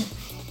Klaus.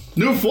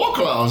 New for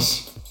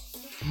Klaus.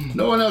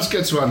 No one else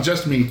gets one,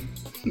 just me.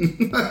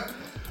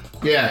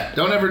 Yeah,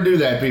 don't ever do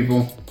that,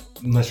 people.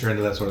 Unless you're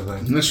into that sort of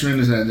thing. Unless you're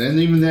into that. And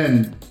even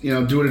then,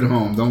 do it at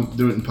home. Don't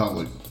do it in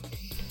public.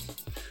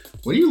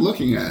 What are you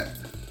looking at?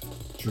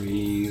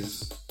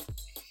 Trees.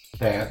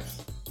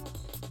 Cats.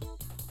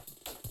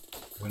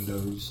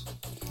 Windows.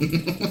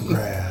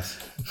 Grass.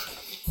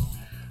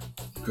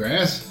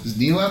 Grass? Is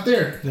Neil out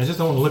there? I just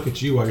don't want to look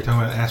at you while you're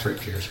talking about ass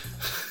rape chairs.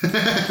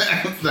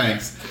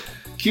 Thanks.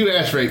 Cue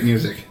ass rape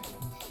music.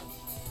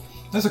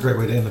 That's a great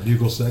way to end the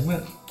Bugle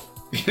segment.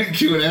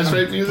 Cue an ass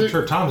rape music? I'm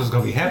sure Tom's is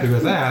going to be happy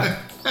with that.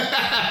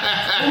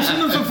 We'll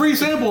send them some free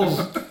samples.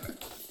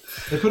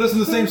 They put us in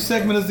the same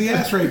segment as the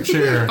ass rape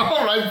chair.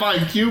 All right,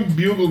 fine. Cue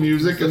bugle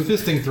music The and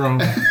fisting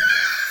throne.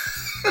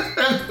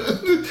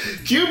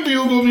 cue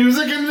bugle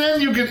music, and then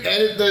you can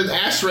edit the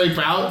ass rape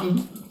out,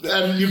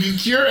 and you can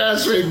cure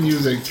ass rape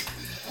music.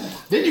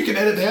 Then you can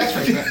edit the ass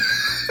rape out.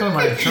 What am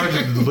I in charge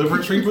of the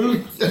deliverance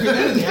reboot? You can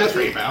edit the ass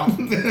rape out.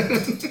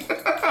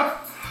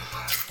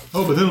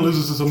 Oh, but then it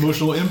loses its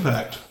emotional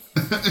impact.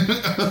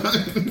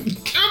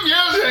 Cue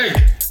music!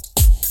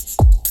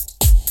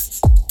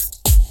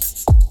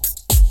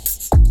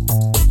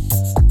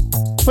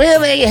 Well,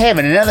 there you have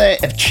it. Another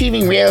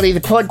Achieving Reality, the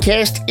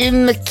podcast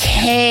in the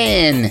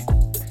can.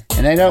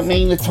 And I don't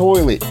mean the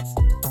toilet.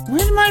 Where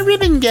did my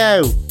ribbon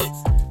go?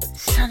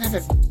 Son of a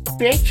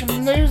bitch,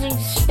 I'm losing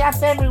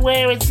stuff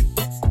everywhere.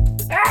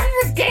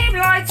 The damn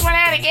lights went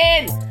out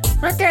again.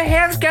 What the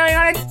hell's going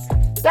on?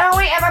 Don't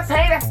we ever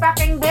pay the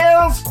fucking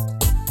bills?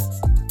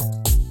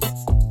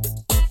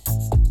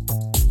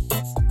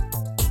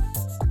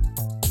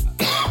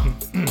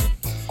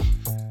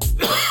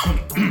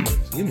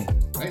 Excuse me.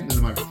 Right into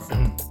the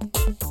microphone.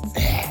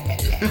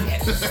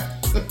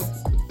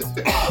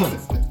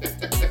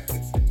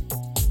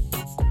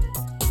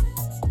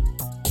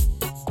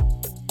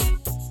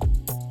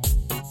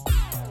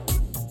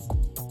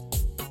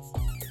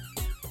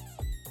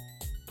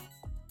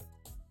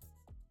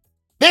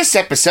 This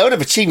episode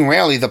of Achieving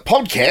Reality, the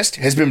podcast,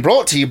 has been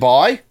brought to you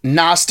by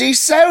Nasty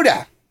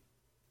Soda.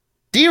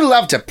 Do you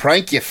love to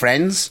prank your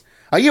friends?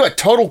 Are you a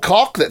total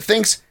cock that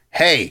thinks,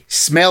 hey,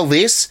 smell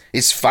this,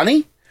 is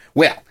funny?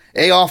 Well,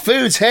 AR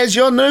Foods has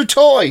your new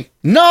toy,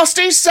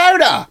 Nasty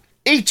Soda.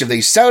 Each of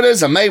these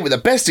sodas are made with the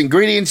best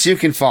ingredients you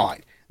can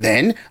find.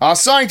 Then, our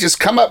scientists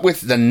come up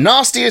with the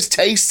nastiest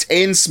tastes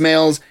and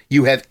smells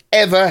you have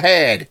ever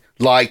had,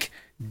 like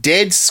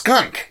dead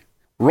skunk,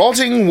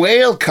 rotting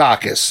whale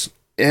carcass,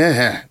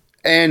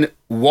 and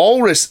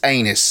walrus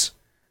anus.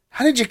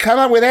 How did you come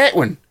up with that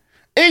one?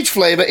 Each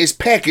flavor is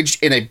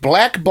packaged in a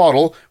black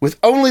bottle with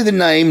only the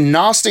name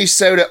Nasty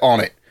Soda on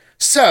it.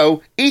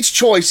 So, each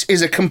choice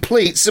is a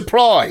complete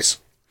surprise.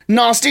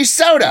 Nasty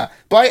Soda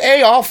by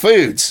AR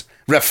Foods.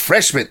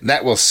 Refreshment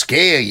that will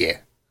scare you.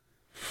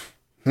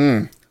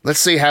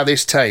 Let's see how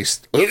this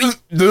tastes.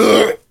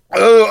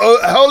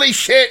 Holy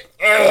shit.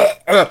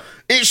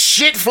 It's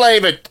shit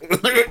flavored.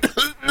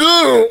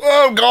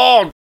 Oh,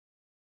 God.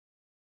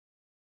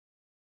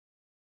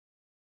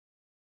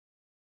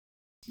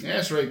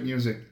 Ass rape music.